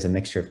target is a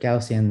mixture of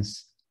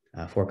Gaussians,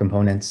 4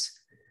 components.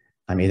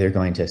 I'm either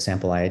going to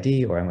sample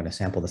IID or I'm going to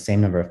sample the same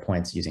number of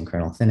points using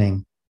kernel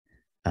thinning.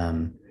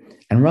 And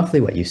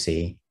roughly what you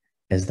see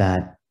is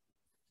that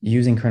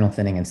using kernel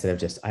thinning instead of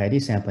just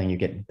IID sampling, you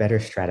get better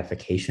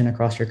stratification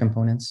across your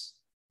components.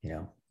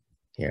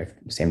 Here,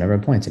 same number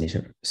of points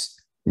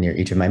near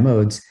each of my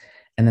modes,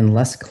 and then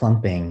less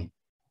clumping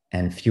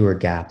and fewer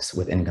gaps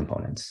within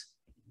components.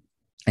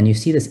 And you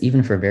see this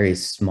even for very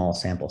small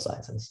sample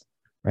sizes,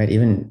 right?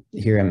 Even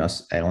here,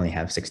 I only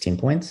have 16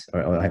 points,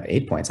 or I have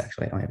 8 points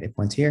actually. I only have 8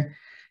 points here,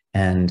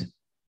 and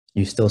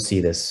you still see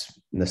this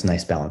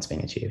nice balance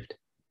being achieved.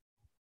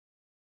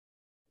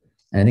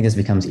 And I think this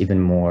becomes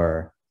even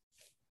more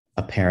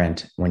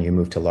apparent when you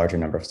move to larger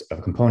numbers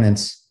of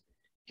components.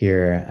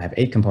 Here, I have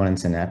 8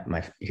 components, and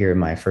here are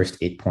my first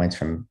 8 points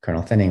from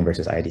kernel thinning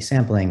versus IID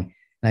sampling.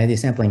 And IID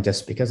sampling,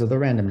 just because of the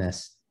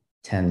randomness,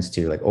 tends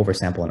to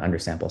oversample and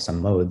undersample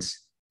some modes.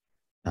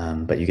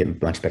 But you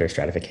get much better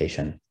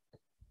stratification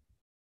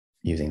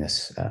using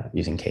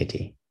using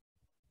KT.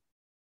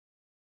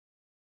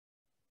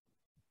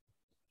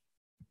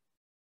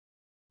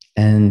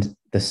 And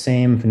the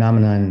same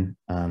phenomenon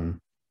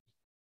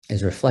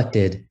is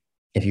reflected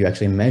if you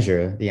actually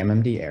measure the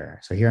MMD error.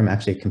 So here I'm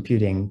actually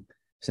computing,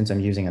 since I'm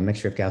using a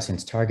mixture of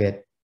Gaussians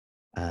target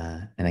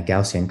and a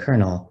Gaussian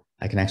kernel,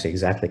 I can actually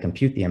exactly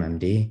compute the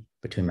MMD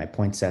between my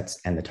point sets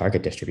and the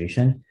target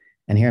distribution.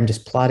 And here I'm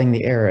just plotting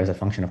the error as a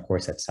function of core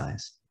set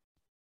size.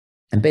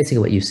 And basically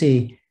what you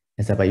see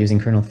is that by using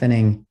kernel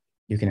thinning,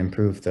 you can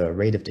improve the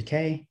rate of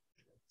decay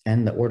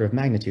and the order of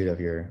magnitude of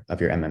your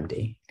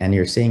MMD. And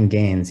you're seeing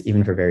gains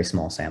even for very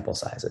small sample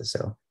sizes.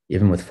 So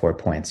even with 4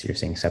 points, you're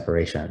seeing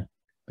separation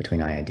between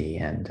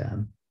IID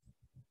and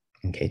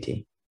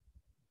KT.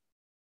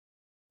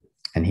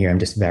 And here I'm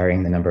just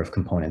varying the number of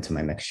components in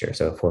my mixture.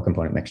 So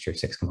 4-component mixture,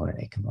 6-component,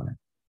 8-component.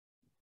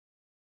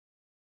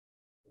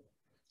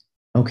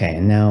 Okay,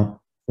 and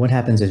now what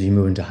happens as you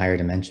move into higher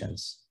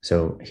dimensions?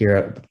 So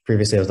here,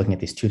 previously I was looking at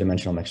these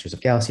 2-dimensional mixtures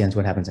of Gaussians.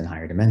 What happens in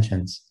higher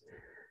dimensions?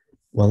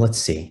 Well, let's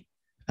see.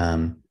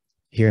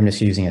 Here I'm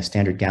just using a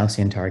standard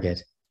Gaussian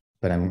target,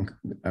 but I'm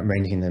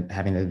having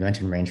the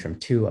dimension range from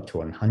 2 up to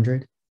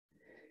 100.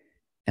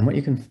 And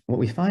what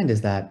we find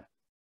is that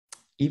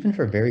even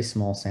for very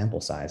small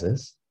sample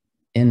sizes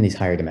in these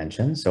higher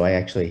dimensions, so I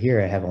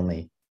have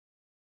only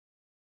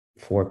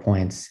 4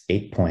 points,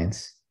 8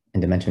 points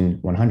in dimension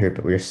 100,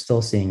 but you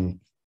still see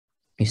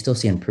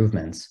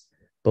improvements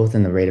both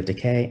in the rate of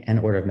decay and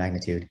order of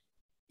magnitude,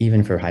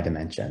 even for high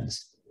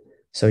dimensions.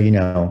 So,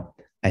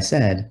 I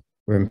said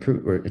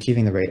we're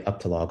achieving the rate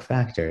up to log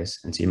factors.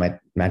 And so you might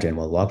imagine,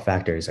 well, log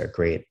factors are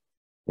great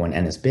when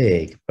n is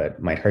big,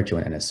 but might hurt you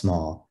when n is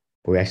small.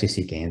 But we actually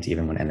see gains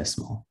even when n is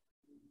small.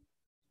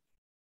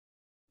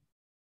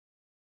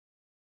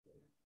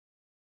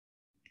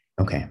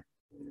 Okay,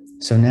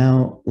 so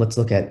now let's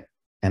look at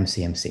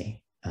MCMC.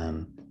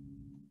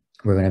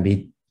 We're going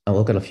to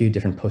look at a few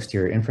different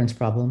posterior inference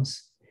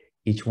problems.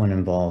 Each one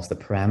involves the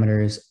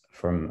parameters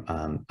from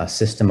a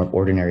system of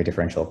ordinary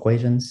differential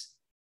equations.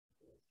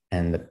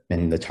 And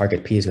the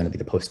target P is going to be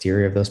the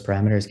posterior of those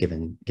parameters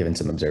given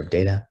some observed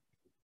data.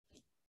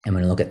 I'm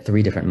going to look at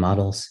 3 different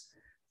models.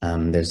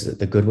 There's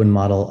the Goodwin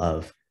model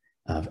of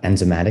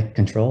enzymatic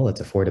control.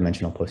 It's a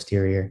 4-dimensional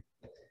posterior.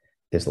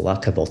 There's the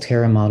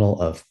Lotka-Volterra model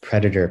of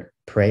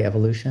predator-prey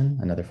evolution,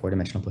 another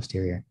 4-dimensional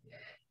posterior.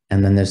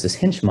 And then there's this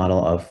Hinch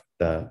model of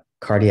the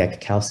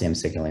cardiac calcium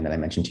signaling that I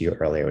mentioned to you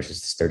earlier, which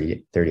is this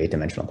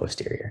 38-dimensional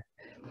posterior.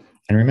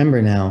 And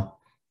remember now,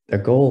 a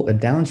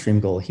downstream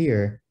goal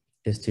here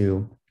is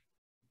to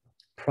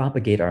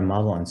propagate our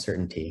model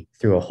uncertainty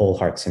through a whole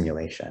heart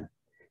simulation.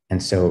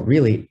 And so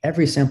really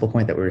every sample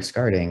point that we're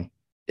discarding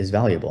is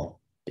valuable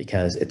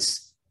because it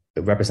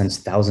represents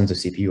thousands of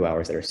CPU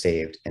hours that are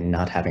saved and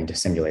not having to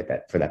simulate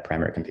that for that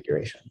parameter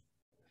configuration.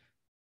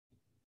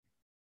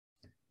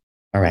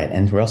 All right,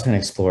 and we're also going to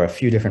explore a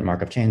few different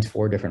Markov chains,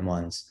 4 different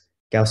ones: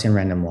 Gaussian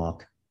random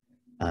walk,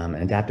 an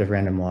adaptive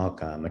random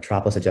walk, a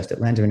metropolis adjusted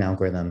Langevin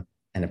algorithm,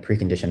 and a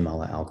preconditioned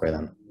Mala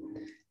algorithm.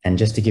 And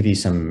just to give you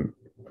some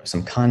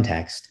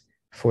context,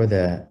 for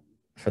the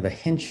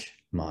Hinch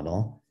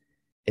model,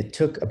 it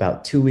took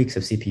about 2 weeks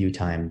of CPU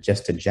time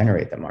just to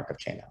generate the Markov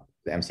chain,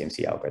 the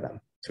MCMC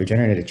algorithm. So we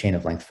generated a chain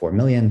of length 4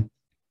 million.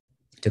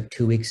 It took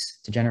 2 weeks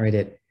to generate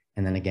it.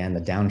 And then again, the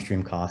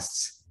downstream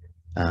costs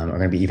are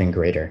going to be even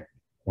greater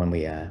when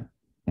we have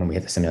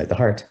to simulate the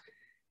heart.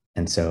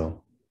 And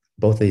so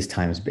both of these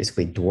times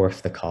basically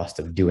dwarf the cost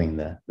of doing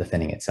the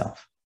thinning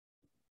itself.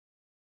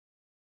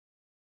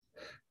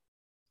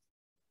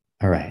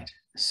 All right,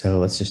 so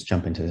let's just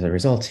jump into the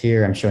results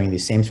here. I'm showing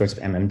these same sorts of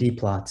MMD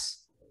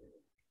plots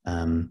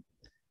on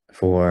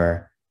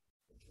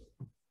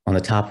the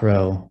top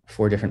row,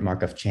 4 different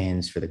Markov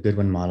chains for the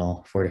Goodwin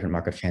model, 4 different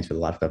Markov chains for the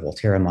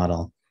Lotka-Volterra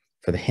model.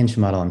 For the Hinch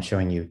model, I'm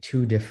showing you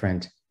 2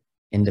 different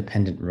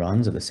independent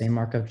runs of the same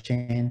Markov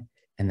chain,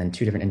 and then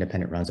 2 different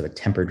independent runs of a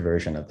tempered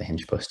version of the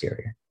Hinch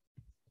posterior.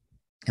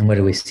 And what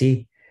do we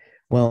see?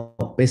 Well,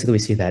 basically we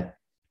see that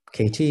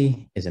KT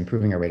is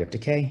improving our rate of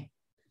decay.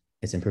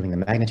 It's improving the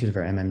magnitude of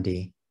our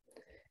MMD.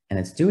 And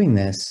it's doing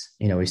this,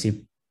 we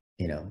see,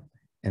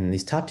 in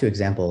these top 2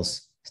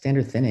 examples,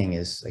 standard thinning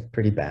is like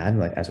pretty bad,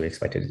 like as we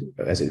expected,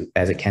 as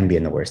it can be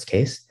in the worst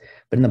case.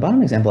 But in the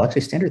bottom example,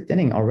 actually standard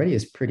thinning already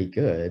is pretty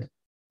good.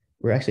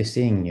 We're actually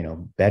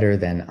seeing, better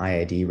than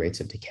IID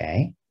rates of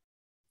decay.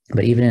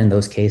 But even in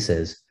those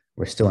cases,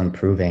 we're still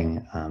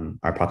improving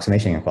our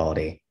approximation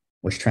inequality,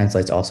 which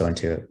translates also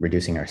into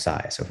reducing our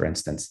size. So for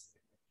instance,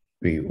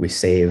 we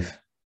save,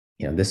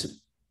 this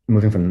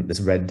moving from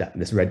this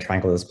red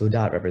triangle to this blue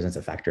dot represents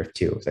a factor of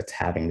 2. So that's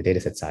having the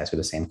dataset size for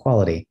the same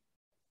quality,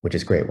 which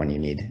is great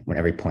when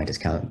every point is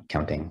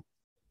counting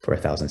for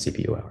 1,000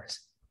 CPU hours.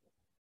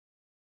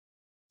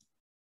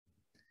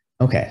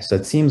 Okay, so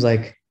it seems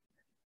like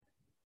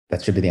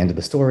that should be the end of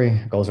the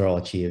story. Goals are all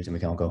achieved and we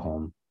can all go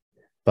home.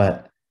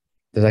 But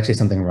there's actually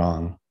something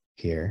wrong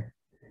here.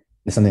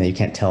 There's something that you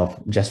can't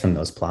tell just from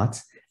those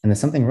plots. And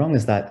there's something wrong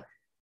is that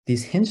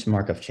these Hinch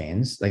Markov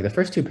chains, like the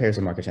first 2 pairs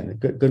of Markov chains,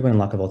 Goodwin and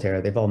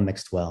Lotka-Volterra, they've all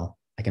mixed well.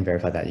 I can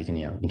verify that. You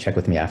can check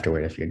with me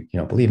afterward if you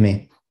don't believe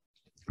me.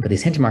 But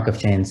these Hinch Markov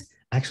chains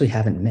actually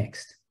haven't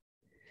mixed.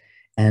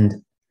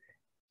 And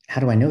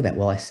how do I know that?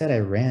 Well, I said I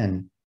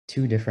ran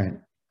 2 different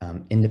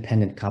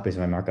independent copies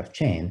of my Markov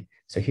chain.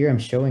 So here I'm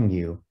showing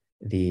you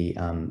the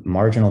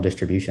marginal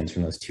distributions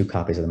from those 2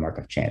 copies of the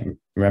Markov chain.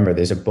 Remember,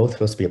 these are both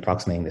supposed to be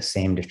approximating the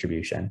same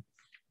distribution,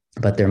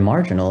 but their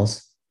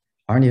marginals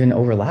aren't even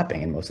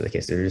overlapping in most of the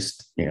cases. They're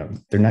just,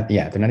 they're not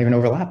even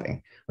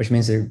overlapping, which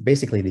means they're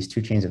basically these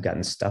 2 chains have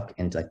gotten stuck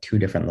into like 2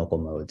 different local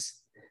modes.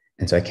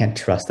 And so I can't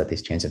trust that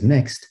these chains have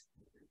mixed.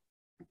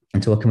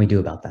 And so what can we do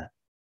about that?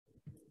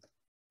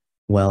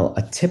 Well,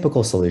 a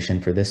typical solution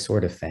for this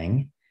sort of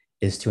thing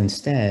is to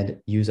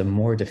instead use a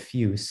more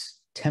diffuse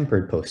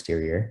tempered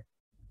posterior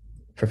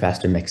for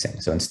faster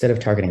mixing. So instead of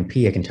targeting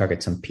P, I can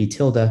target some P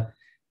tilde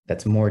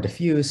that's more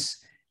diffuse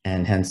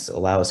and hence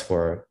allows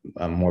for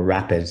a more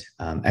rapid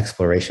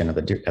exploration of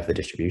the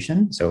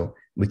distribution. So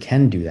we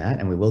can do that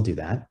and we will do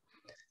that.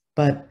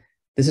 But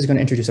this is going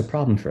to introduce a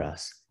problem for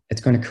us.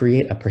 It's going to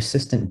create a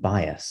persistent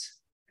bias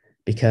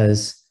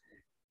because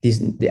the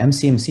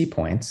MCMC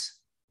points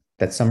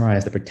that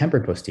summarize the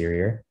tempered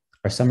posterior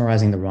are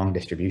summarizing the wrong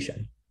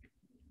distribution.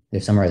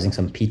 They're summarizing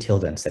some p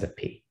tilde instead of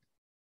p.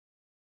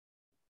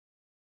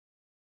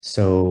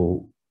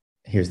 So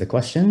here's the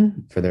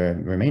question for the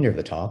remainder of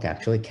the talk,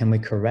 actually. Can we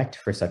correct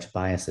for such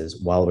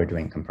biases while we're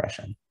doing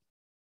compression?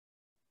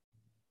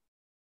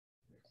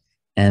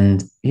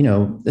 And, you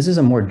know, this is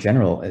a more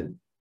general,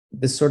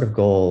 this sort of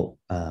goal,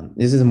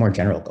 this is a more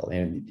general goal.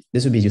 And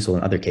this would be useful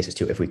in other cases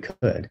too, if we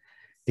could,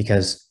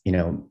 because, you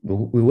know,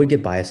 we would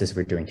get biases if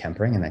we're doing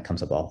tempering, and that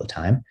comes up all the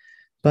time.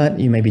 But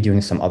you may be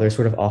doing some other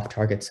sort of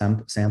off-target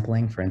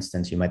sampling. For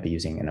instance, you might be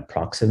using an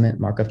approximate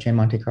Markov chain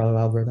Monte Carlo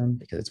algorithm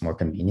because it's more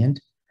convenient,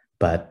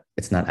 but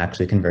it's not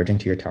actually converging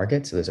to your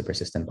target. So there's a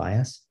persistent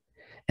bias.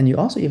 And you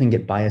also even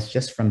get bias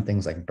just from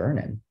things like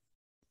burn-in.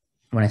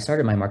 When I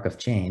started my Markov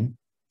chain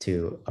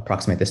to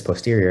approximate this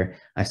posterior,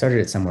 I started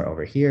it somewhere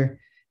over here.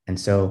 And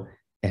so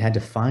it had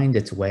to find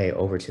its way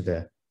over to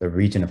the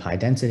region of high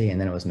density,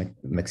 and then it was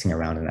mixing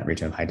around in that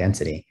region of high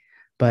density.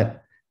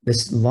 But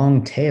this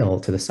long tail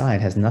to the side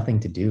has nothing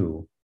to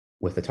do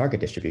with the target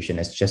distribution.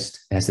 It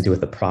has to do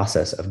with the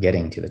process of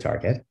getting to the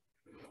target.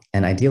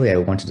 And ideally, I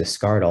would want to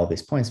discard all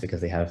these points because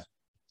they have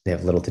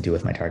little to do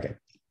with my target.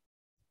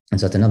 And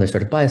so it's another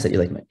sort of bias that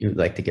you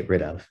like to get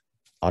rid of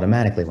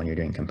automatically when you're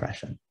doing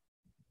compression.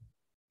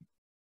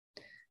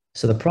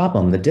 So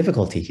the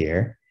difficulty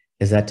here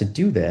is that to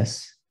do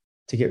this,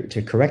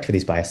 to correct for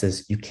these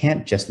biases, you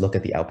can't just look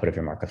at the output of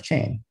your Markov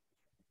chain.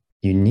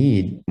 You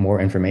need more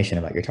information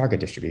about your target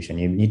distribution.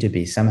 You need to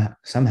be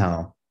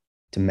somehow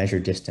to measure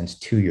distance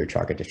to your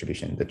target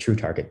distribution, the true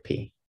target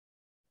P.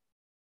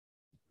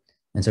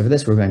 And so for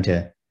this, we're going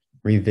to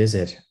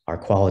revisit our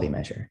quality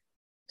measure.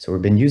 So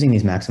we've been using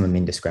these maximum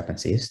mean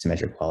discrepancies to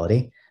measure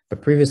quality,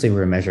 but previously we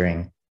were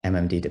measuring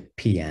MMD to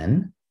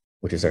Pn,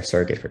 which is our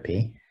surrogate for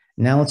P.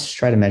 Now let's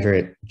try to measure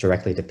it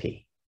directly to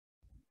P.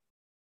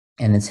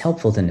 And it's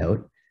helpful to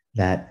note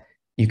that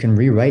you can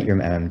rewrite your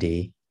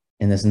MMD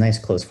in this nice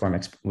closed form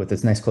with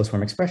this nice closed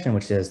form expression,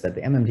 which says that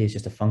the MMD is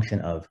just a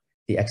function of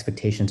the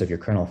expectations of your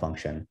kernel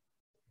function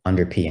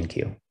under P and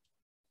Q.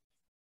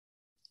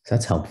 So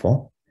that's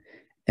helpful.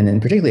 And then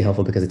particularly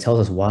helpful because it tells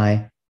us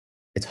why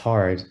it's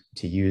hard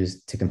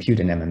to compute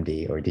an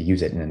MMD or to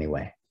use it in any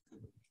way.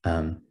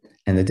 And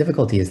the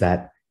difficulty is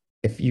that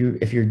if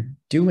you're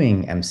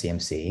doing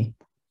MCMC,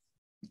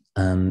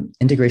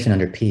 integration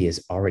under P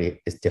is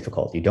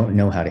difficult. You don't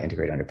know how to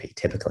integrate under P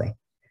typically,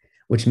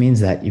 which means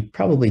that you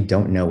probably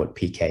don't know what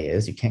PK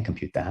is. You can't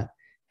compute that.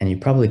 And you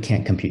probably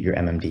can't compute your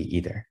MMD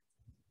either.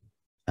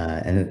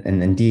 And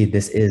indeed,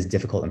 this is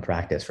difficult in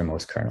practice for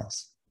most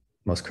kernels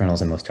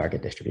and most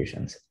target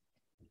distributions.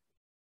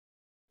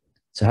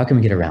 So how can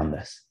we get around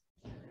this?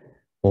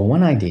 Well,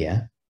 one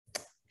idea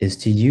is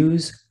to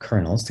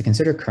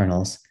consider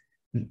kernels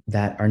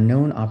that are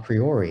known a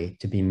priori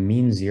to be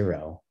mean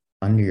zero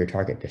under your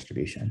target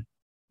distribution.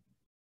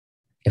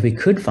 If we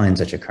could find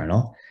such a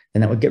kernel,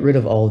 then that would get rid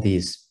of all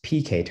these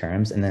PK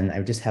terms, and then I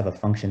would just have a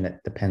function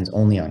that depends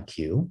only on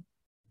Q.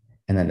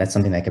 And then that's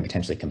something that I can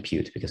potentially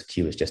compute because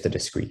Q is just a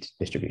discrete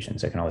distribution,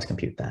 so I can always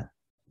compute that.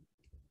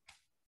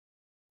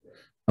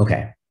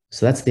 Okay,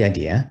 so that's the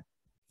idea.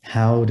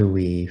 How do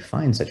we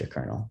find such a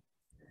kernel?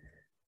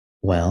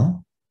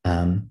 Well,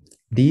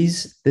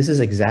 this is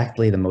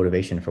exactly the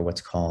motivation for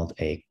what's called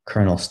a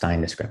kernel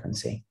Stein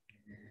discrepancy.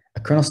 A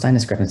kernel Stein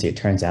discrepancy, it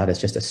turns out, is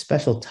just a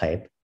special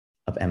type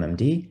of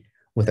MMD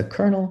with a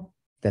kernel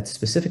that's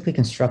specifically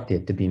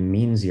constructed to be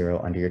mean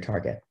zero under your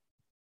target.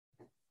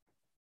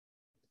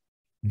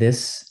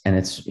 These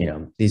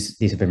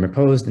have been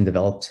proposed and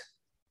developed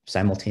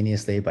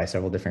simultaneously by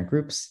several different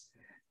groups.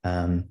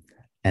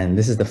 And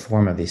this is the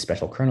form of these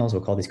special kernels.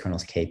 We'll call these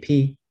kernels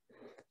KP.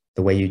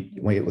 The way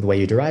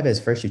you derive it is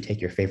first you take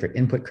your favorite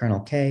input kernel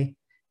K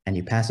and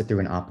you pass it through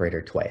an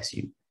operator twice.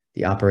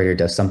 The operator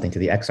does something to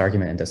the X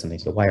argument and does something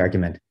to the Y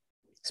argument.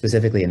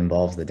 Specifically, it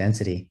involves the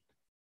density,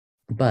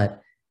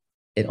 but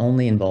it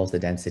only involves the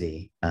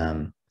density.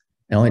 It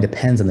only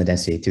depends on the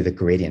density through the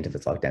gradient of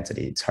its log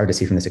density. It's hard to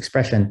see from this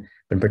expression,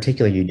 but in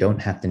particular, you don't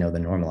have to know the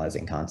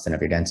normalizing constant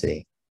of your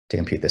density to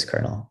compute this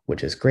kernel,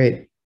 which is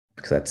great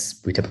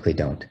because we typically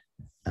don't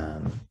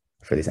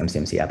for these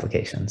MCMC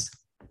applications.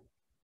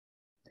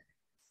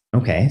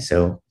 Okay,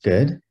 so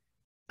good.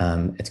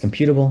 It's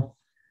computable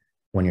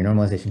when your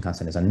normalization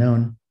constant is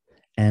unknown.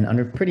 And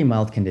under pretty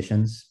mild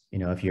conditions,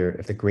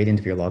 if the gradient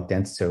of your log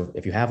density, so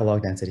if you have a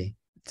log density,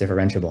 it's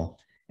differentiable,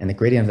 and the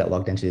gradient of that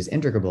log density is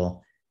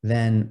integrable,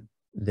 then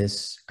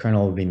this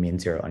kernel will be mean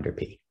zero under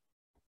P.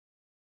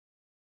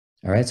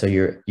 All right, so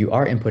you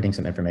are inputting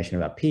some information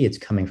about P. It's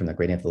coming from the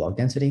gradient of the log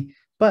density,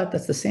 but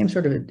that's the same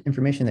sort of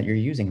information that you're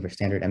using for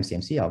standard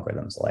MCMC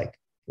algorithms like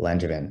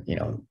Langevin,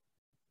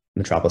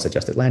 Metropolis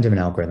adjusted Langevin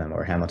algorithm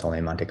or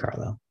Hamiltonian Monte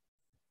Carlo.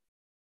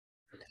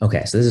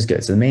 Okay, so this is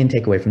good. So the main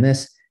takeaway from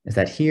this is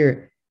that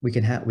here we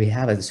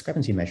have a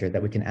discrepancy measure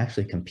that we can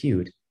actually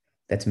compute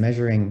that's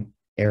measuring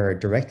error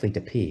directly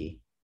to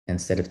P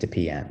instead of to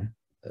Pn,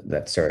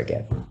 that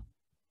surrogate.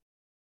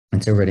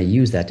 And so we're going to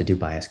use that to do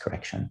bias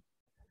correction.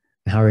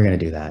 And how are we going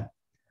to do that?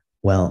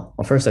 Well,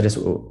 first I'll just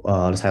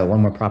highlight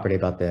one more property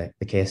about the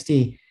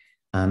KSD.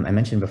 I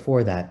mentioned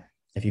before that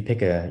if you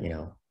pick a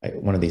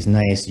one of these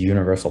nice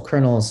universal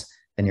kernels,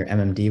 then your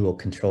MMD will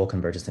control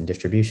convergence and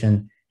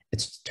distribution.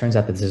 It turns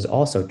out that this is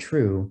also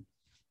true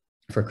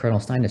for kernel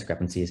Stein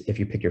discrepancies if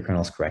you pick your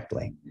kernels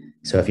correctly.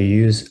 So if you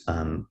use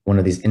one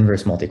of these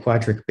inverse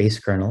multi-quadric base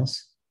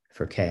kernels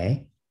for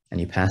K, and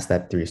you pass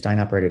that through your Stein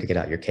operator to get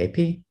out your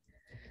KP,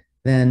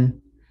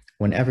 then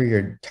whenever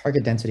your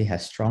target density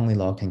has strongly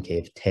log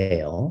concave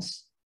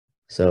tails,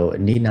 so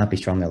it need not be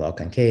strongly log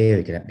concave,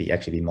 it can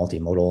actually be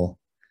multimodal,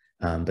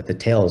 but the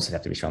tails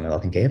have to be strongly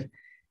log concave,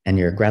 and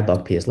your grad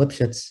log P is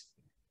Lipschitz,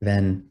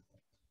 then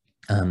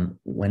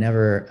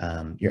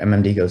whenever your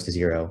MMD goes to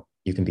 0,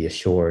 you can be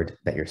assured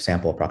that your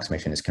sample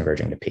approximation is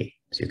converging to P.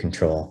 So you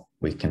control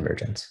weak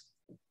convergence.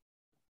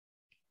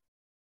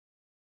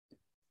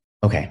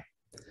 Okay,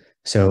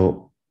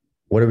 so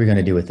what are we going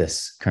to do with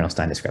this kernel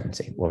Stein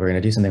discrepancy? Well, we're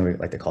going to do something we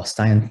like to call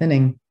Stein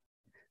thinning.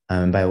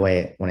 By the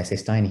way, when I say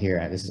Stein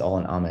here, this is all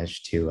an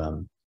homage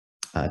to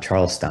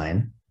Charles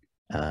Stein.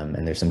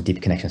 And there's some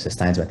deep connections to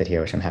Stein's method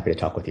here, which I'm happy to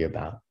talk with you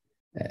about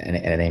at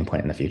any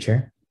point in the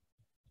future.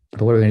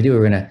 But what we're going to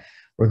do,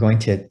 we're going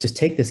to just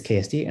take this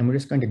KSD and we're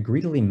just going to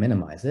greedily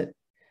minimize it,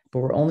 but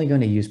we're only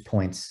going to use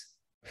points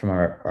from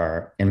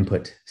our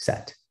input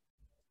set.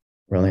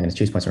 We're only going to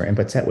choose points from our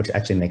input set, which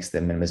actually makes the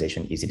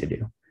minimization easy to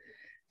do.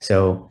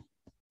 So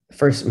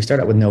first, we start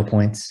out with no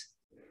points.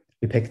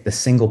 We pick the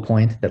single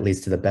point that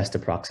leads to the best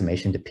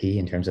approximation to P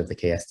in terms of the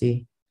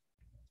KSD.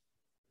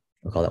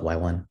 We'll call that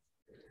Y1.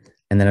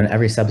 And then on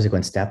every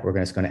subsequent step, we're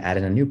just going to add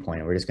in a new point.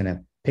 And we're just going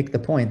to pick the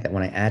point that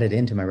when I add it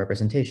into my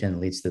representation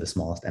leads to the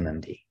smallest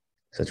MMD.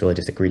 So it's really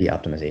just a greedy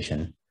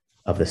optimization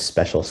of the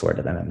special sort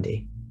of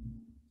MMD.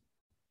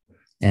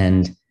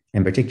 And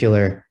in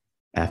particular,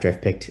 after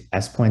I've picked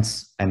S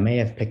points, I may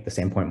have picked the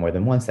same point more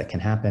than once. That can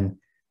happen.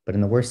 But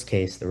in the worst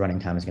case, the running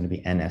time is going to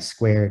be NS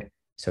squared.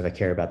 So if I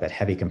care about that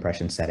heavy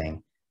compression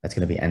setting, that's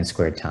going to be N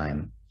squared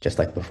time, just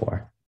like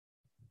before.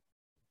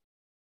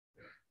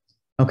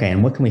 Okay,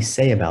 and what can we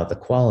say about the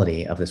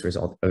quality of this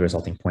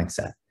resulting point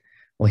set?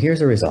 Well,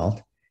 here's a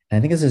result. And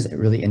I think this is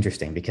really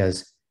interesting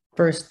because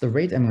first, the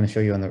rate I'm going to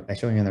show you on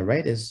the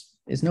right is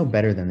no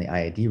better than the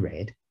IID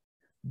rate,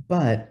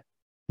 but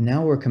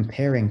now we're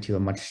comparing to a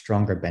much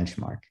stronger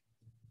benchmark.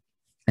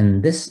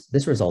 And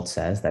this result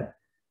says that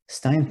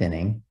Stein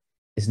thinning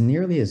is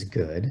nearly as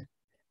good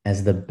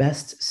as the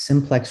best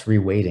simplex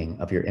reweighting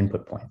of your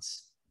input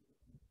points.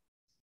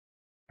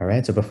 All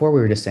right, so before we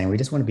were just saying we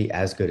just want to be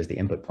as good as the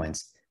input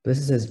points, but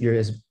this says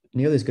you're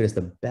nearly as good as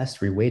the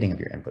best reweighting of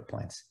your input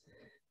points.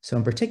 So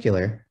in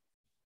particular,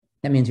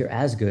 that means you're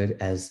as good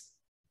as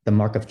the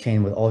Markov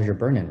chain with all of your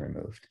burn-in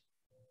removed.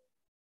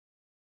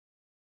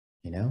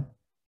 You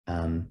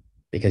know,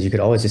 because you could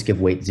always just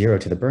give weight 0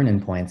 to the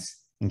burn-in points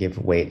and give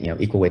weight,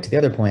 equal weight to the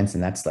other points,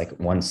 and that's like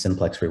one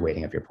simplex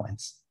reweighting of your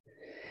points.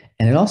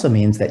 And it also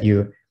means that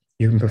you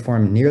can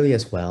perform nearly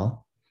as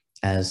well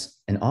as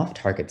an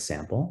off-target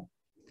sample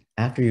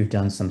after you've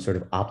done some sort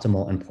of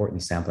optimal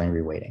importance sampling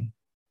reweighting.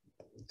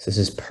 So this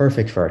is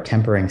perfect for a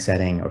tempering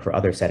setting or for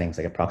other settings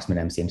like approximate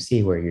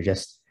MCMC, where you're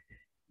just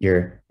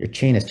your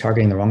chain is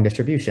targeting the wrong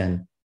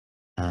distribution,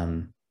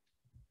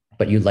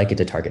 but you'd like it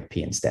to target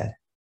P instead.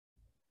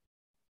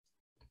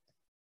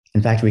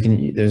 In fact, we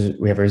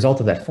have a result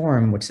of that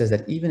form which says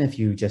that even if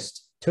you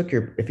just took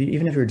even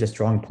if you were just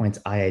drawing points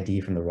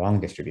IID from the wrong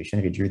distribution,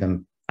 if you drew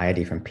them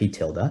IID from P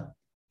tilde,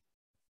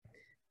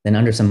 then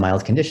under some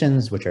mild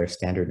conditions, which are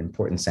standard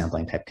importance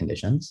sampling type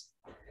conditions,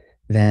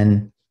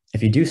 then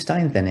if you do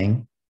Stein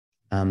thinning,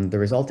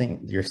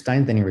 your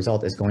Stein thinning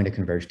result is going to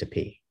converge to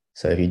P.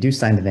 So if you do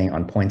Stein thinning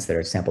on points that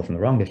are sampled from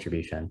the wrong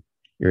distribution,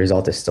 your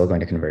result is still going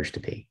to converge to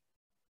P.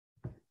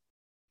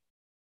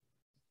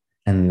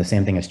 And the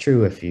same thing is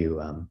true if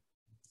you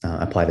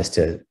apply this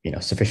to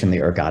sufficiently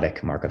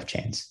ergodic Markov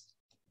chains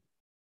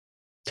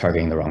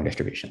targeting the wrong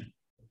distribution.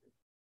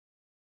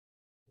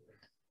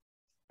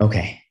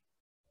 Okay,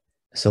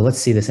 so let's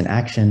see this in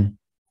action.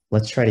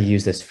 Let's try to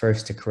use this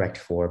first to correct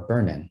for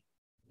burn-in.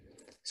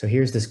 So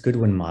here's this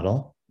Goodwin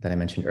model that I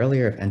mentioned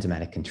earlier of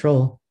enzymatic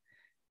control.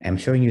 I'm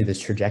showing you this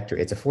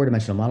trajectory. It's a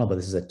 4-dimensional model, but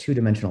this is a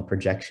 2-dimensional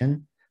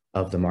projection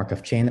of the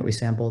Markov chain that we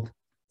sampled,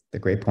 the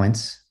gray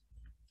points,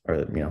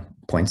 or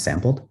points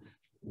sampled.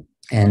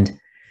 And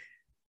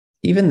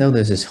even though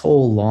there's this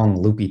whole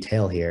long loopy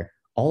tail here,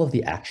 all of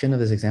the action of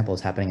this example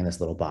is happening in this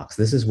little box.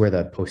 This is where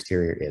the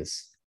posterior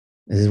is.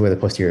 This is where the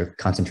posterior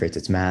concentrates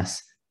its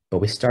mass, but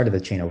we started the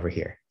chain over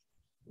here.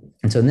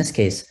 And so in this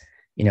case,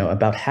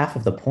 about half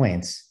of the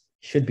points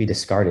should be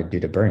discarded due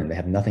to burn-in. They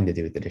have nothing to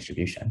do with the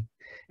distribution.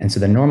 And so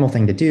the normal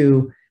thing to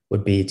do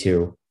would be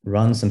to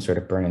run some sort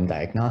of burn-in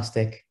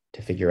diagnostic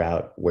to figure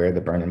out where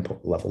the burn-in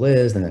level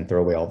is, and then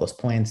throw away all those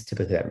points.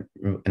 Typically that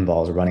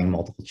involves running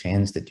multiple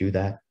chains to do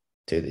that,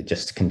 to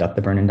just conduct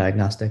the burn-in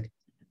diagnostic.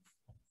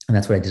 And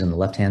that's what I did on the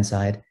left-hand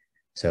side.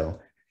 So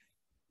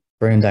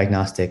burn-in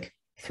diagnostic,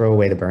 throw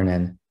away the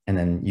burn-in, and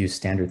then use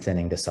standard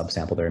thinning to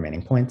subsample the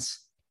remaining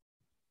points.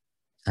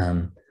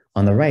 On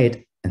the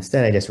right,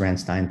 instead, I just ran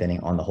Stein thinning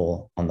on the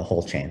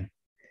whole chain.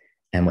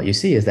 And what you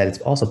see is that it's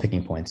also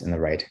picking points in the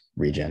right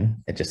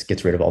region. It just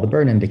gets rid of all the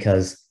burden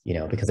because,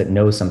 because it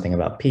knows something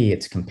about P,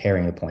 it's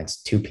comparing the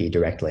points to P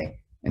directly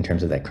in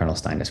terms of that kernel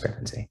Stein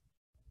discrepancy.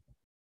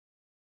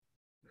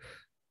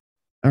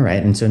 All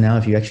right, and so now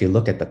if you actually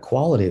look at the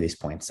quality of these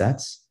point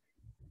sets,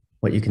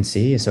 what you can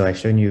see is, so I've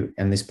shown you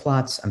in these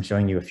plots, I'm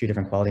showing you a few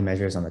different quality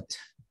measures on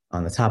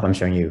the top. I'm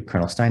showing you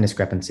kernel Stein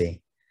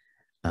discrepancy.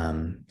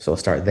 So we'll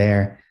start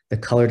there. The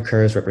colored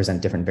curves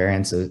represent different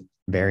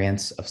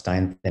variants of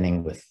Stein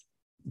thinning with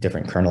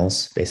different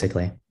kernels,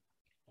 basically.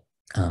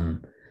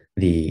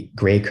 The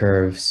gray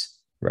curves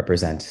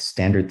represent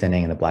standard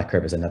thinning, and the black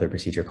curve is another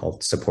procedure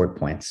called support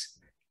points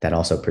that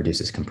also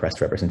produces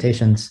compressed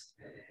representations.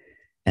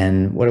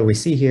 And what do we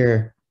see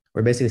here?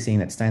 We're basically seeing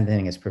that Stein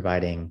thinning is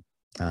providing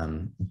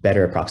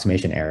better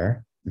approximation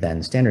error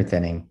than standard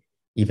thinning,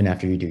 even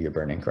after you do your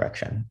burn-in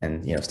correction.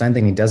 And Stein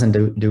thinning doesn't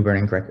do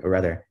burn-in correction, or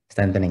rather,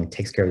 Stein thinning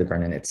takes care of the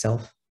burn-in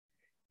itself,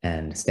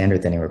 and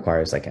standard thinning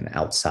requires like an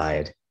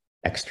outside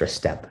extra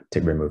step to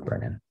remove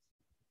burn-in.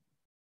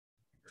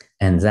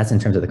 And that's in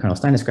terms of the kernel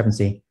Stein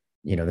discrepancy.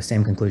 The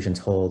same conclusions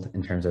hold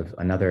in terms of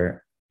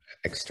another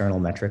external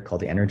metric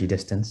called the energy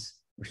distance,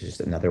 which is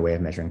just another way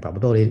of measuring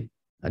probability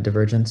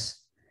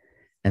divergence.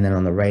 And then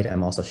on the right,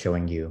 I'm also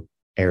showing you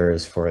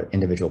errors for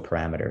individual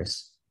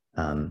parameters,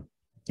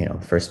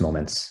 first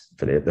moments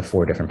for the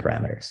 4 different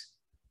parameters.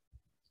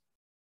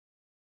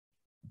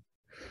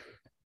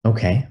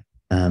 Okay.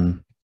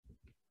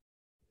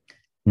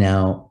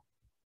 Now,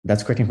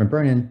 that's correcting for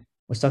burn-in.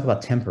 Let's talk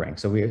about tempering.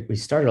 So we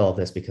started all of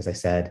this because I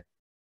said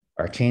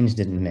our change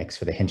didn't mix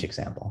for the Hinch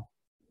example.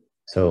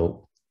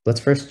 So let's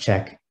first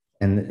check,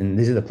 and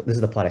this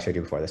is the plot I showed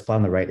you before. This plot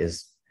on the right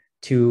is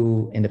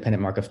 2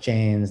 independent Markov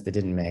chains that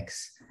didn't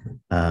mix.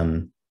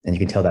 And you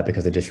can tell that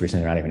because the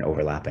distributions are not even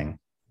overlapping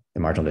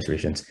the marginal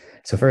distributions.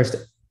 So first,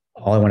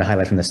 all I want to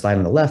highlight from the slide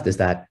on the left is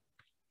that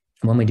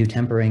when we do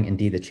tempering,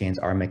 indeed, the chains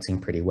are mixing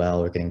pretty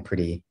well. We're getting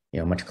pretty,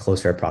 much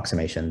closer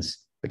approximations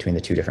between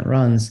the 2 different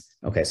runs.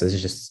 Okay, so this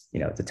is just,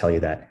 to tell you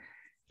that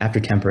after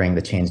tempering,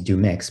 the chains do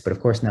mix, but of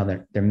course now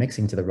they're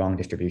mixing to the wrong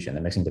distribution.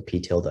 They're mixing to P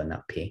tilde,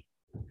 not P.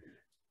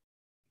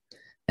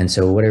 And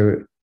so what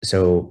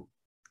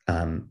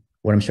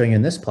I'm showing you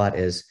in this plot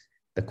is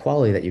the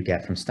quality that you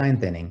get from Stein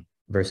thinning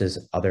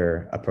versus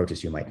other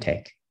approaches you might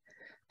take.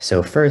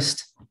 So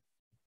first,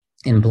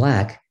 in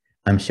black,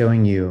 I'm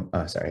showing you,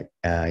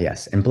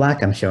 in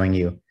black, I'm showing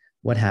you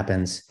what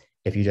happens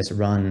if you just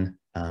run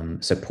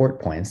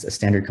support points, a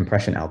standard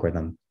compression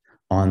algorithm,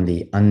 on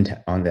the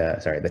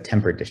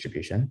tempered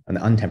distribution, on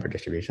the untempered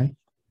distribution.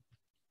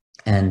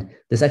 And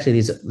this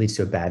actually leads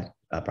to a bad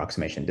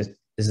approximation. This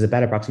is a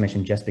bad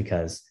approximation just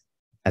because,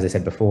 as I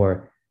said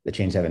before, the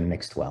chains haven't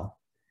mixed well.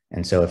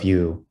 And so if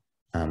you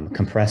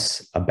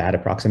compress a bad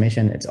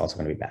approximation, it's also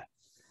going to be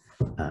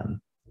bad.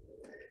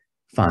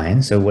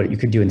 Fine. So what you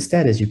could do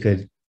instead is you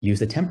could use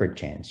the tempered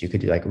chains. You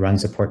could run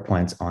support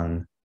points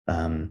on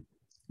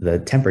the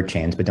tempered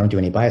chains, but don't do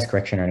any bias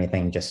correction or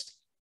anything, just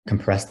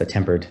compress the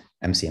tempered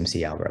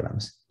MCMC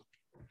algorithms.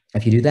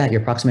 If you do that,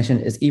 your approximation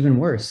is even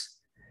worse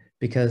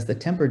because the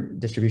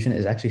tempered distribution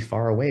is actually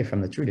far away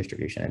from the true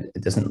distribution.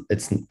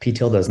 P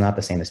tilde is not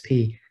the same as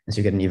P, and so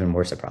you get an even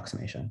worse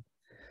approximation.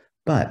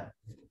 But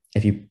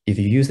if you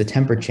use the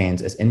tempered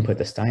chains as input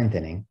to Stein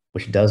thinning,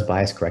 which does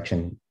bias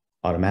correction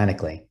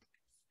automatically,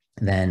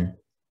 then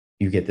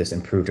you get this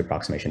improved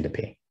approximation to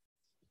P.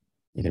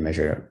 You can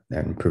measure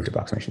an improved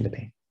approximation to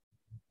P.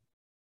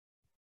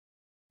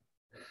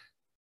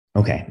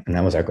 Okay, and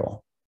that was our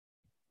goal.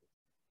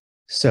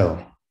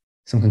 So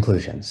some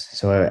conclusions.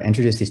 So I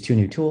introduced these 2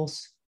 new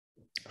tools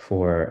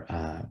for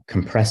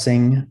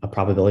compressing a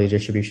probability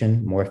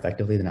distribution more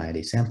effectively than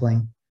IID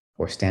sampling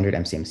or standard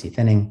MCMC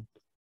thinning.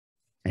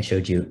 I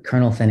showed you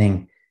kernel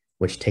thinning,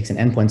 which takes an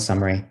endpoint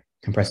summary,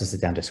 compresses it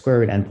down to square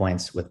root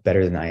endpoints with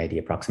better than IID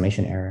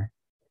approximation error.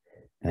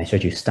 And I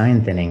showed you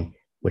Stein thinning,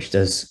 which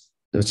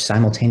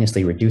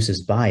simultaneously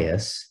reduces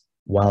bias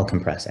while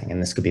compressing.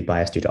 And this could be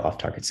bias due to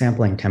off-target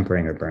sampling,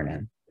 tempering, or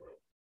burn-in.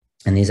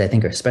 And these, I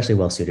think, are especially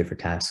well suited for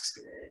tasks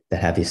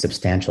that have these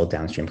substantial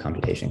downstream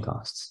computation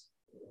costs.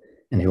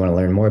 And if you want to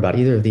learn more about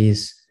either of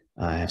these,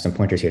 I have some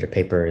pointers here to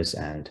papers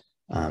and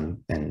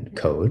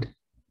code.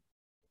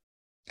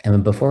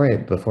 And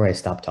before I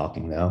stop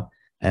talking, though,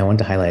 I want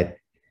to highlight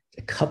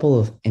a couple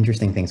of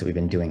interesting things that we've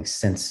been doing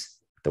since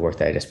the work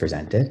that I just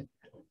presented.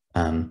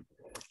 And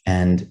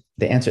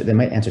they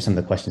might answer some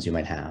of the questions you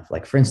might have.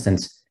 Like, for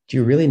instance, do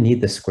you really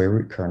need the square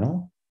root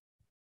kernel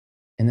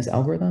in this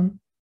algorithm,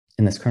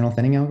 in this kernel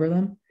thinning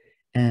algorithm?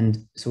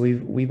 And so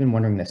we've been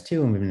wondering this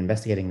too, and we've been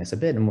investigating this a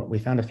bit, and we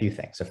found a few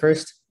things. So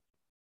first,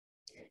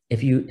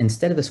 if you,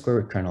 instead of the square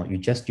root kernel, you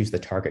just use the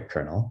target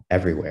kernel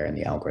everywhere in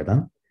the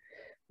algorithm,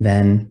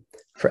 then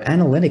for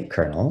analytic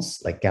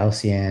kernels like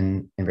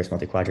Gaussian, inverse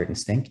multiquadrate, and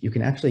Stink, you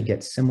can actually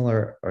get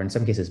similar, or in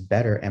some cases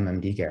better,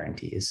 MMD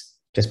guarantees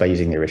just by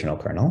using the original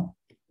kernel.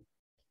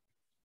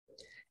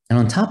 And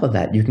on top of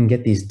that, you can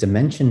get these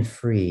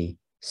dimension-free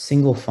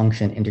single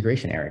function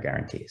integration error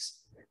guarantees.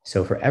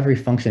 So for every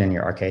function in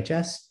your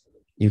RKHS,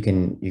 you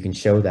can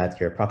show that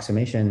your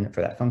approximation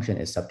for that function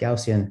is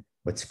sub-Gaussian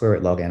with square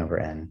root log n over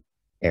n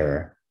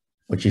error,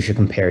 which you should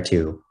compare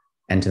to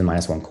n to the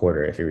minus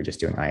 1/4 if you were just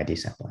doing IID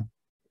sampling.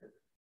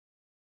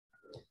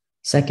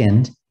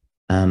 Second,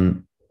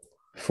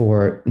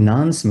 for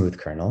non-smooth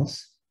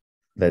kernels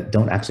that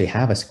don't actually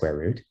have a square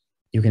root,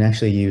 you can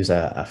actually use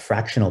a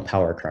fractional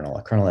power kernel,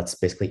 a kernel that's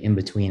basically in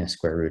between a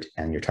square root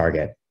and your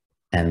target.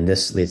 And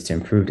this leads to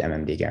improved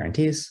MMD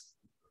guarantees.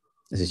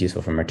 This is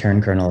useful for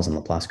return kernels and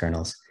Laplace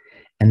kernels.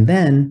 And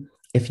then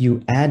if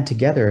you add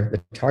together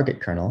the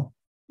target kernel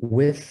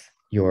with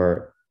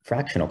your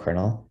fractional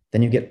kernel,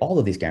 then you get all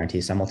of these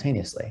guarantees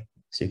simultaneously.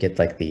 So you get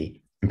like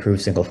the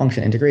improved single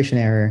function integration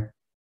error,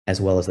 as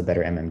well as the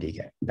better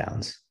MMD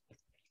bounds.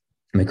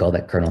 And we call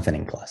that kernel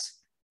thinning plus.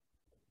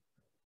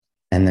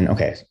 And then,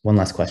 okay, one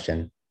last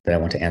question that I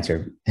want to answer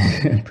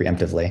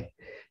preemptively.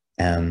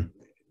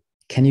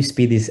 Can you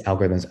speed these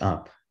algorithms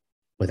up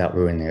without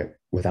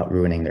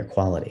ruining their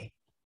quality?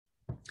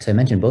 So I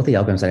mentioned both the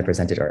algorithms that I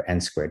presented are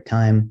n squared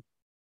time.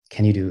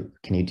 Can you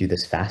do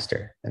this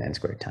faster than n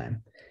squared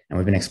time? And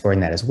we've been exploring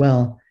that as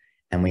well.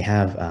 And we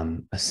have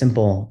a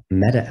simple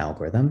meta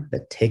algorithm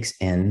that takes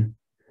in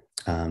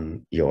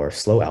your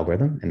slow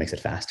algorithm and makes it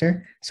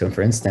faster. So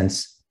for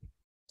instance,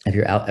 if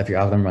your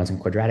algorithm runs in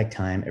quadratic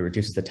time, it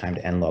reduces the time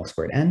to n log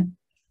squared n,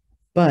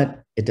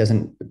 but it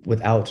doesn't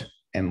without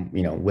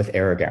with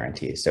error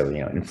guarantees. So it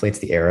inflates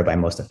the error by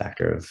almost a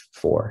factor of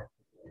 4.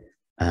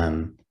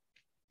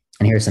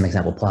 And here are some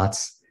example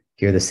plots.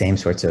 Here are the same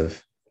sorts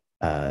of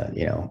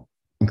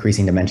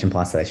increasing dimension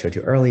plots that I showed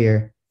you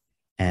earlier.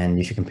 And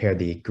you should compare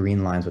the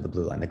green lines with the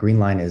blue line. The green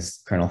line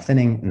is kernel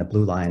thinning, and the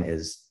blue line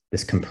is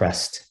this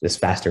compressed, this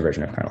faster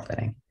version of kernel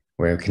thinning,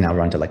 where it can now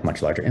run to like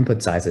much larger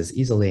input sizes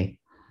easily.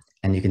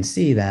 And you can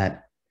see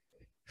that,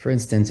 for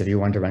instance, if you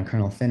want to run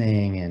kernel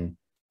thinning in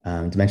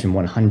dimension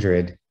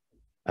 100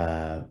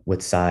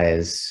 with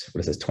size,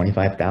 what is this,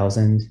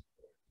 25,000,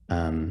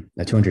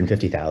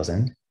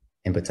 250,000,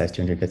 input size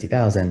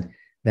 250,000,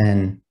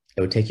 then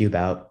it would take you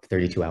about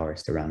 32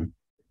 hours to run.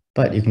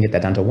 But you can get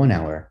that down to 1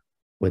 hour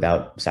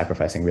without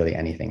sacrificing really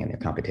anything in your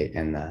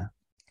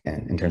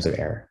in terms of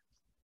error.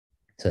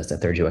 So that's a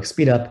 32x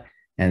speed up,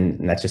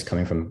 and that's just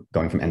coming from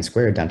going from n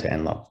squared down to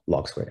n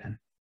log squared n.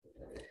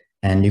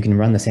 And you can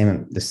run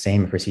the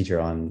same procedure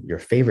on your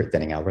favorite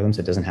thinning algorithms.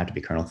 It doesn't have to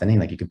be kernel thinning.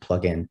 Like you could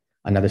plug in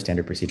another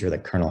standard procedure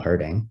like kernel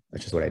herding,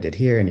 which is what I did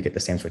here, and you get the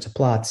same sorts of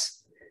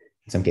plots.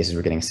 In some cases,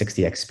 we're getting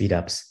 60x speed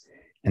ups.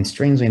 And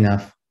strangely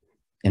enough,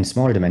 in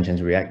smaller dimensions,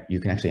 you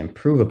can actually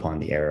improve upon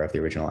the error of the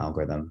original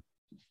algorithm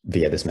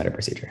via this meta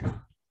procedure.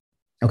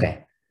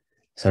 Okay,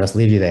 so I'll just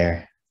leave you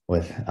there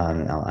with,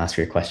 I'll ask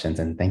your questions,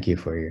 and thank you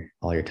for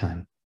all your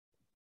time.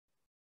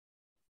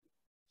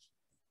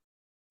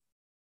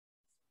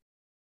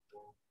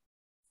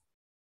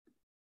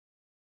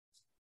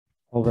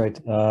 All right.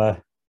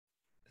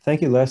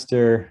 Thank you,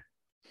 Lester.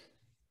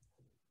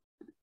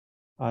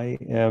 I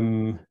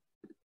am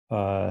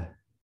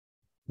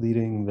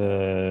leading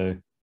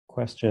the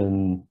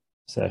question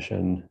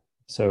session.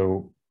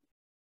 So,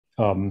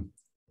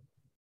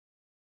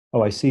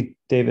 I see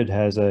David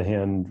has a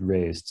hand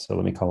raised, so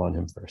let me call on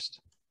him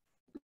first.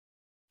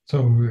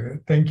 So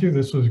thank you.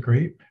 This was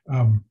great.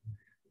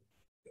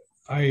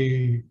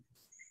 I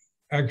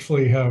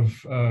actually have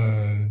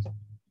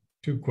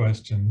 2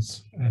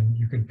 questions, and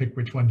you can pick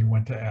which one you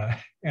want to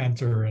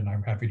answer, and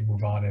I'm happy to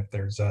move on if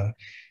there's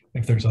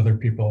other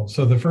people.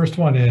 So the first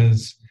one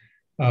is,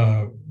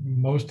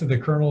 most of the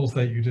kernels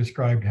that you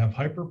described have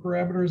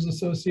hyperparameters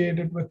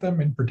associated with them,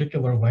 in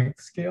particular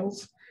length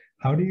scales.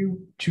 How do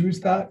you choose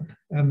that?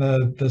 And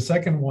the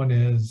second one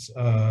is,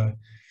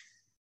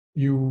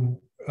 you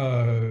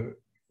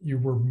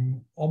were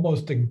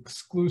almost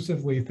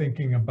exclusively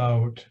thinking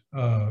about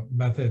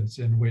methods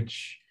in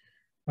which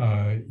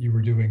you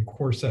were doing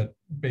core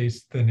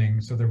set-based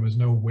thinning, so there was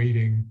no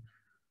weighting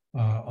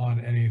on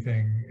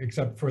anything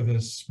except for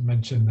this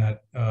mention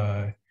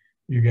that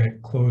you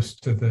get close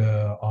to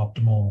the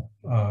optimal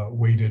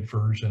weighted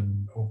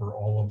version over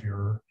all of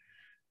your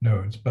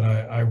nodes. But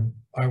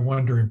I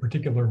wonder in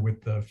particular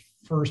with the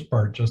first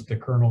part, just the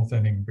kernel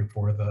thinning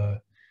before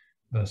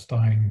the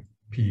Stein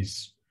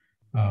piece,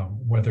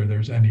 whether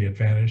there's any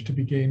advantage to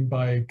be gained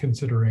by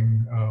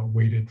considering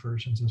weighted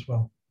versions as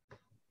well.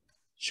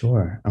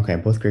 Sure. Okay,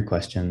 both great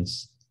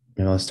questions.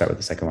 Maybe I'll start with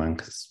the second one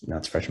because now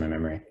it's fresh in my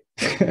memory.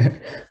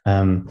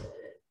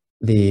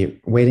 The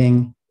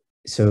weighting.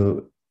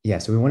 So yeah,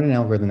 so we wanted an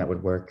algorithm that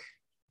would work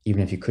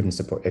even if you couldn't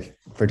support, if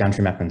for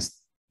downstream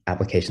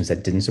applications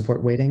that didn't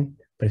support weighting.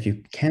 But if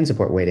you can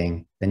support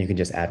weighting, then you can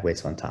just add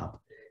weights on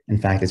top. In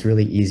fact, it's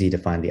really easy to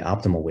find the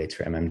optimal weights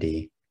for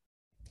MMD.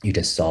 You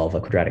just solve a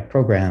quadratic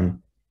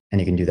program,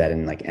 and you can do that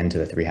in like n to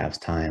the 3/2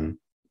 time.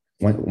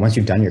 Once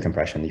you've done your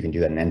compression, you can do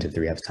that in n to the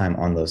 3/2 time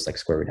on those like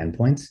square root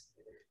endpoints.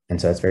 And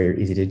so that's very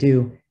easy to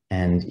do.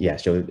 And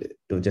yes,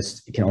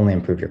 it can only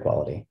improve your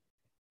quality.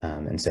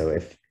 And so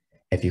if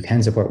you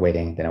can support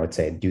weighting, then I would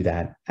say do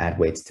that, add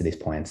weights to these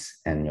points,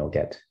 and you'll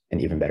get an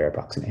even better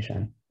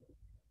approximation.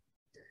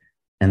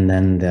 And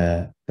then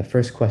the the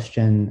first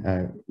question,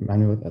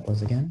 remind me what that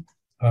was again?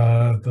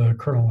 The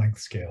kernel length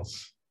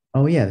scales.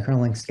 Oh yeah, the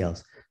kernel length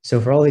scales. So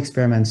for all the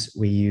experiments,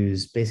 we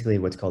use basically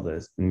what's called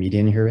the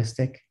median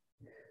heuristic,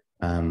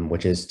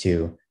 which is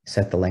to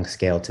set the length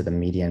scale to the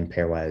median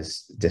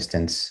pairwise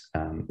distance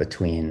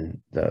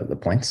between the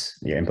points,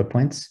 your input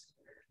points.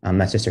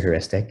 That's just a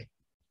heuristic.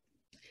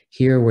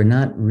 Here, we're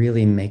not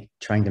really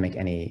trying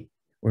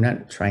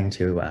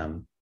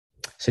to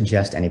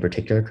suggest any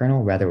particular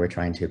kernel. Rather, we're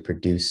trying to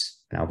produce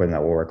an algorithm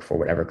that will work for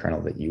whatever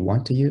kernel that you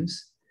want to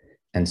use.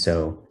 And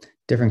so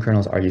different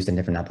kernels are used in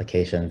different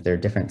applications. There are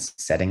different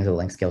settings of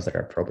length scales that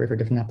are appropriate for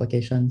different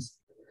applications.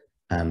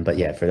 But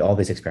yeah, for all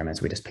these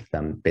experiments, we just pick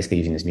them basically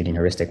using this median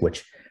heuristic,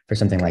 which for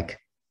something like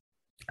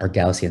our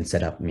Gaussian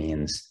setup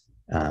means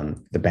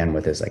the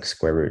bandwidth is like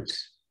square root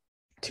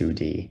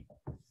 2D.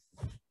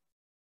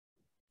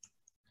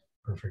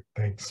 Perfect,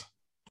 thanks.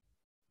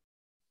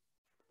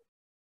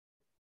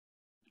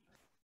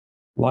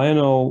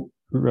 Lionel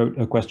wrote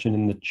a question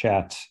in the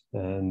chat,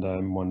 and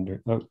I'm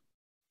wondering,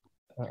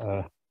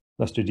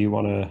 Lester, do you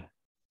want to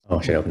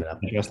should I open it up?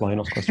 address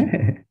Lionel's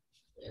question?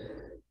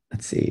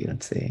 Let's see.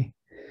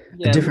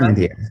 Yeah, a different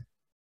idea.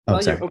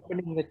 While you're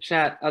opening the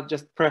chat, I'll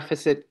just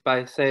preface it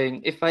by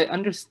saying, if I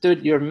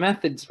understood your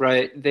methods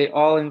right, they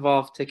all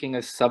involve taking a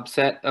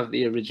subset of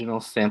the original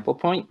sample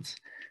points.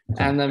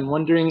 Okay. And I'm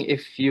wondering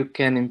if you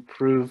can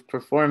improve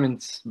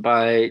performance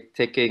by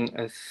taking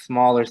a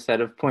smaller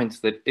set of points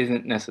that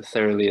isn't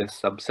necessarily a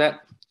subset.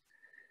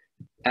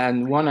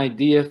 And one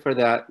idea for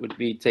that would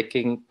be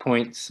taking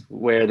points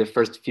where the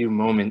first few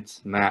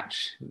moments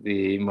match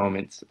the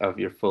moments of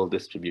your full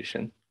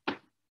distribution.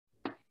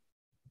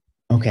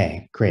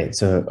 Okay, great.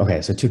 So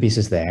two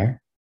pieces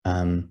there.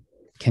 Can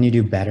you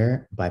do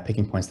better by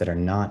picking points that are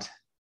not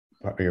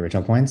your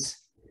original points?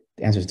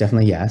 The answer is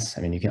definitely yes.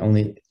 I mean, you can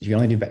only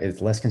do better. It's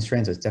less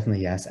constrained, so it's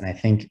definitely yes. And I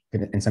think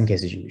in some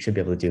cases you should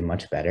be able to do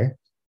much better.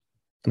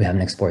 We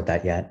haven't explored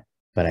that yet,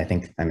 but I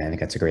think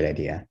that's a great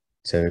idea.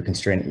 So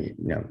constrain,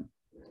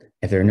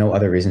 if there are no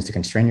other reasons to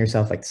constrain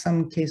yourself, like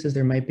some cases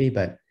there might be,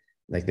 but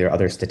like there are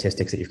other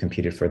statistics that you've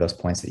computed for those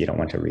points that you don't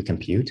want to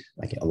recompute,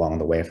 like along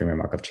the way from your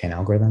Markov chain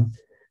algorithm.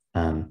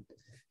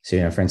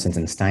 So, for instance,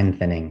 in the Stein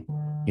thinning,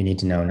 you need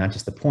to know not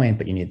just the point,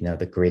 but you need to know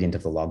the gradient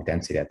of the log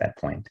density at that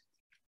point.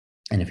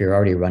 And if you're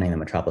already running the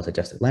metropolis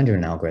adjusted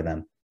Landrian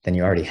algorithm, then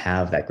you already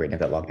have that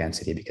gradient of that log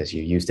density because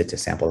you used it to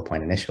sample the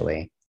point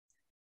initially.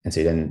 And so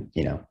you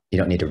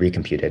don't need to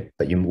recompute it,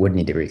 but you would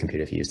need to recompute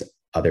if you used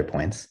other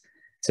points.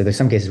 So there's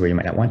some cases where you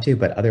might not want to,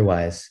 but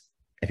otherwise,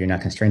 if you're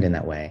not constrained in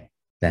that way,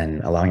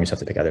 then allowing yourself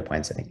to pick other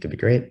points, I think could be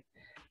great.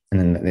 And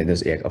then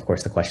there's, of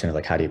course, the question of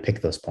like, how do you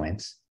pick those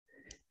points?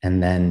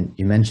 And then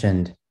you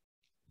mentioned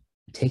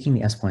taking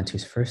the S points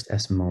whose first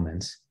S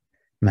moments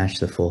match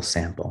the full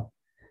sample.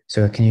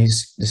 So can you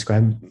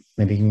describe,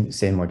 maybe you can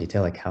say in more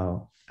detail, like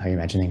how you're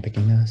imagining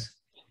picking those?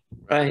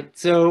 Right.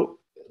 So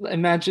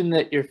imagine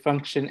that your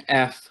function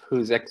f,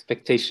 whose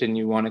expectation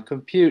you want to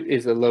compute,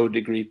 is a low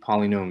degree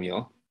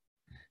polynomial.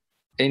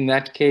 In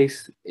that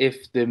case,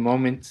 if the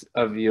moments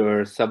of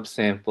your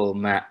subsample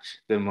match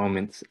the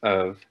moments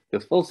of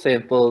the full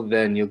sample,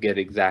 then you'll get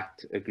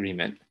exact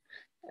agreement.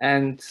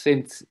 And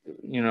since,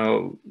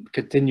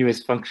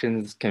 continuous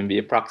functions can be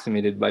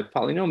approximated by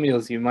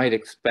polynomials, you might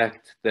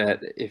expect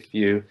that if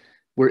you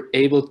were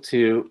able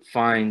to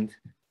find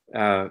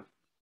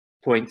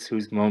points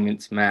whose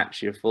moments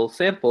match your full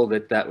sample,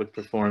 that would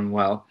perform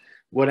well.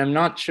 What I'm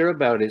not sure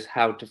about is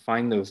how to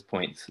find those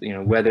points,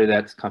 whether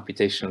that's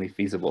computationally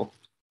feasible.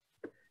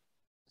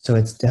 So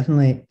it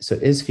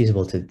is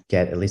feasible to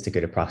get at least a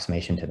good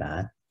approximation to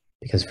that.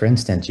 Because for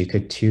instance, you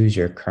could choose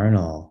your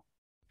kernel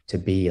to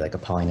be like a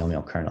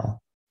polynomial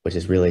kernel, which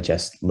is really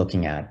just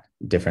looking at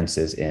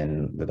differences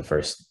in the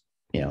first,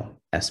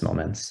 S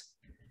moments.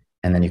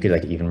 And then you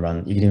could even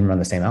run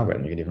the same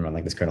algorithm. You could even run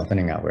like this kernel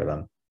thinning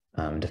algorithm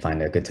to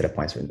find a good set of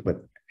points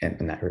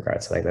in that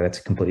regard. So that's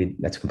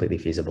completely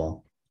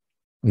feasible.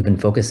 We've been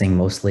focusing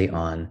mostly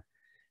on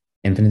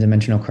infinite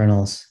dimensional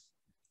kernels,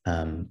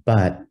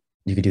 but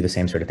you could do the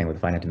same sort of thing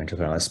with finite dimensional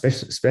kernel,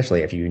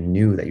 especially if you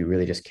knew that you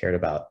really just cared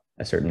about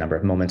a certain number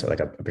of moments or like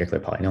a particular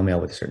polynomial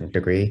with a certain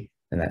degree,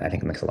 then that I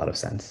think it makes a lot of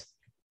sense.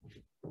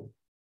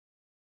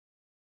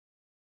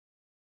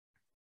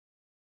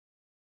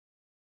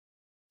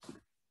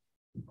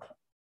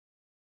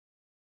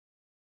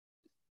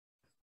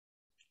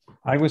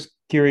 I was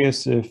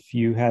curious if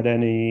you had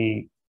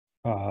any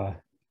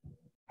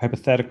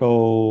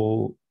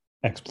hypothetical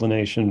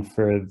explanation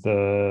for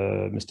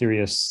the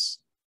mysterious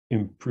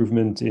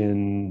improvement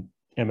in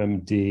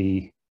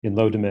MMD in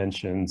low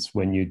dimensions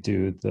when you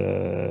do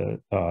the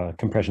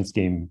compression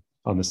scheme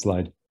on the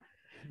slide.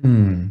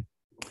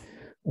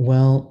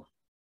 Well,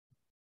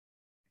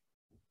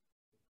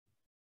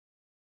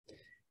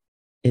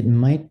 it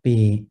might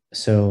be,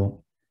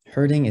 so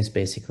herding is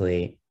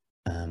basically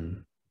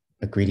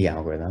a greedy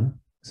algorithm.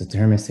 It's a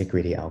deterministic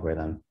greedy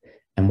algorithm.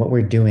 And what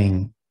we're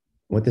doing,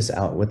 what this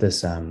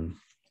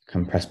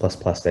compress plus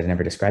plus that I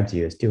never described to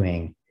you is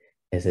doing,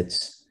 is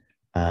it's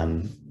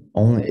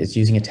it's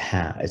using it to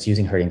halve. It's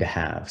using herding to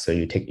halve. So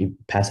you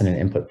pass in an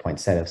input point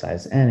set of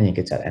size n, and you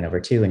get to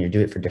n/2, and you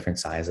do it for different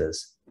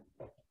sizes.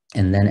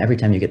 And then every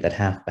time you get that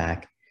half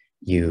back,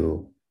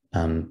 you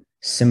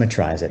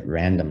symmetrize it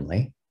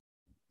randomly.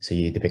 So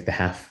you either pick the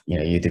half, you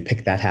either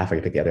pick that half or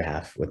you pick the other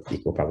half with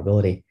equal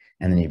probability.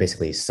 And then you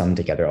basically sum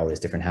together all these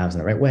different halves in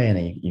the right way, and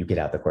then you get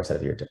out the core set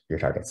of your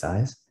target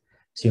size.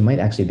 So you might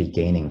actually be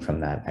gaining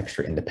from that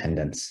extra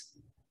independence,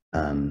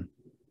 that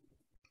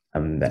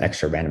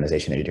extra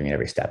randomization that you're doing at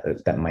every step.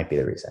 That might be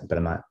the reason, but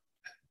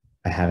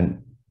I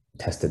haven't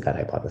tested that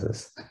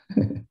hypothesis.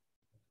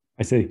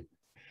 I see.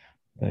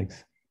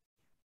 Thanks.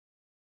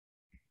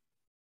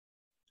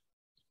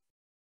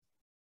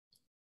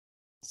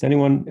 Does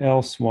anyone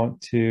else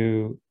want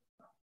to?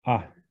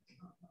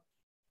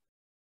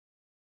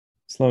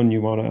 Sloan,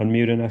 you want to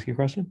unmute and ask your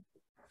question?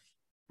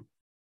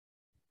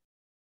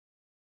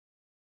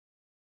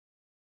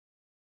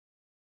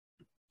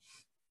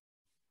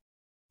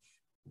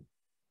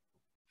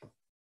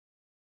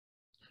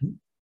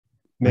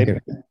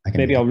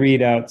 Maybe I'll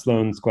read out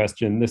Sloan's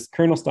question. This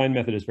kernel Stein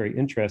method is very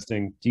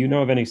interesting. Do you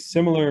know of any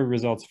similar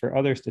results for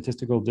other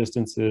statistical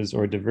distances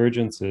or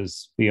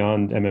divergences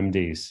beyond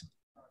MMDs?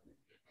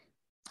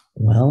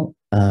 Well,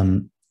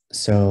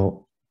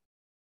 so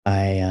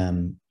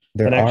while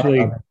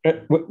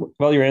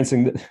you're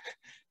answering,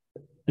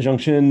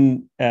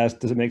 Zhongxin asked,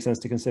 does it make sense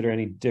to consider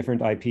any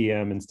different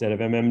IPM instead of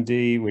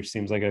MMD, which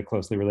seems like a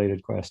closely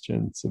related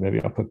question. So maybe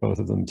I'll put both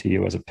of them to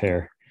you as a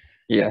pair.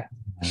 Yeah.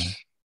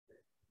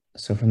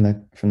 So from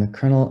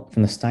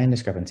the Stein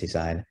discrepancy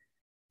side,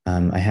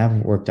 I have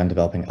worked on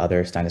developing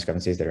other Stein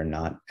discrepancies that are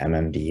not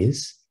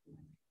MMDs.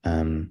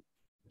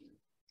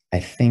 I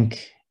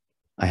think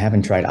I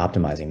haven't tried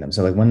optimizing them.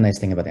 So like one nice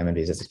thing about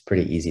MMDs is it's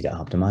pretty easy to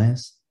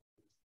optimize,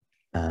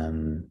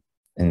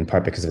 in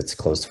part because of its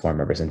closed form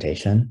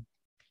representation.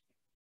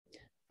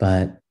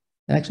 But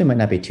it actually might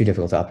not be too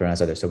difficult to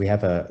optimize others. So we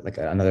have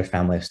another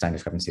family of Stein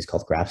discrepancies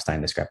called graph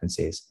Stein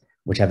discrepancies,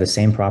 which have the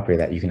same property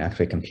that you can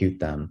actually compute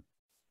them,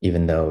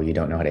 even though you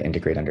don't know how to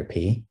integrate under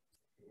P.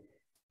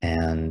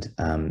 And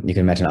you can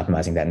imagine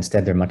optimizing that.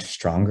 Instead, they're much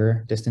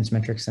stronger distance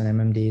metrics than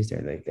MMDs.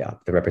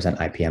 They represent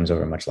IPMs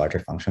over much larger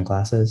function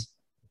classes.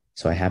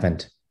 So I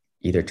haven't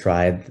either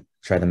tried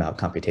them out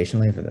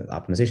computationally for the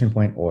optimization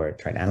point or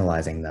tried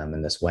analyzing them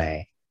in this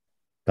way.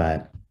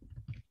 But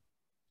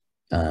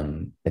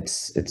it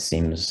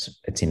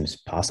seems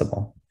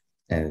possible,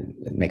 and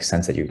it makes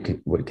sense that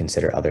you would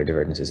consider other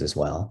divergences as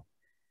well.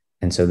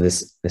 And so the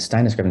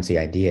Stein discrepancy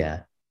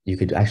idea you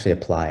could actually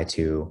apply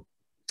to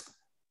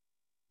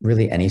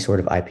really any sort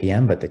of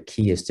IPM, but the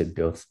key is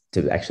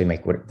to actually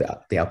make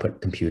the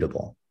output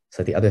computable.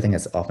 So the other thing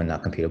that's often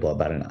not computable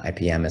about an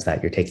IPM is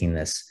that you're taking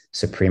this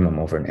supremum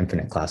over an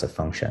infinite class of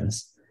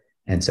functions.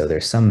 And so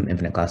there's some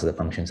infinite classes of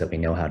functions that we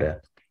know how to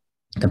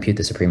compute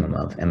the supremum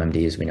of.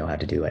 MMDs, we know how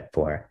to do it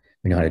for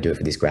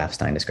these graph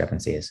Stein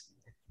discrepancies.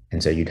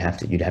 And so you'd have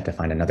to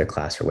find another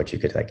class for which you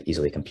could like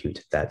easily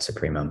compute that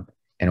supremum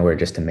in order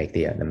just to make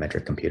the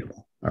metric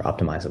computable or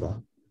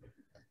optimizable.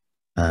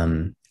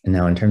 And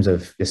now in terms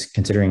of just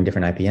considering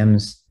different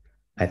IPMs,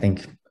 I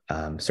think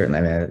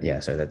certainly,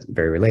 so that's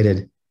very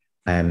related.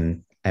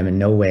 I'm in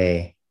no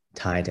way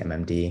tied to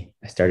MMD.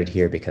 I started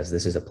here because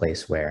this is a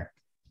place where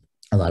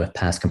a lot of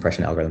past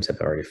compression algorithms have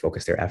already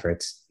focused their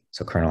efforts.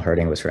 So kernel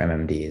herding was for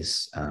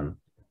MMDs,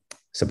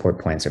 support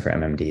points are for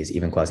MMDs,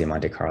 even quasi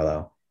Monte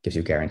Carlo gives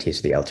you guarantees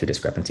for the L2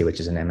 discrepancy,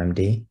 which is an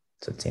MMD.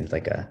 So it seems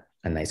like a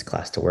nice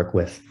class to work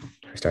with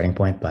for a starting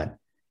point, but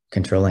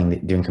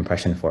doing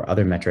compression for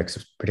other metrics,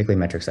 particularly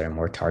metrics that are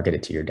more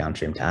targeted to your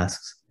downstream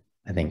tasks,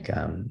 I think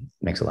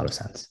makes a lot of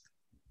sense.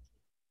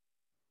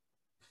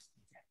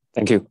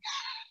 Thank you.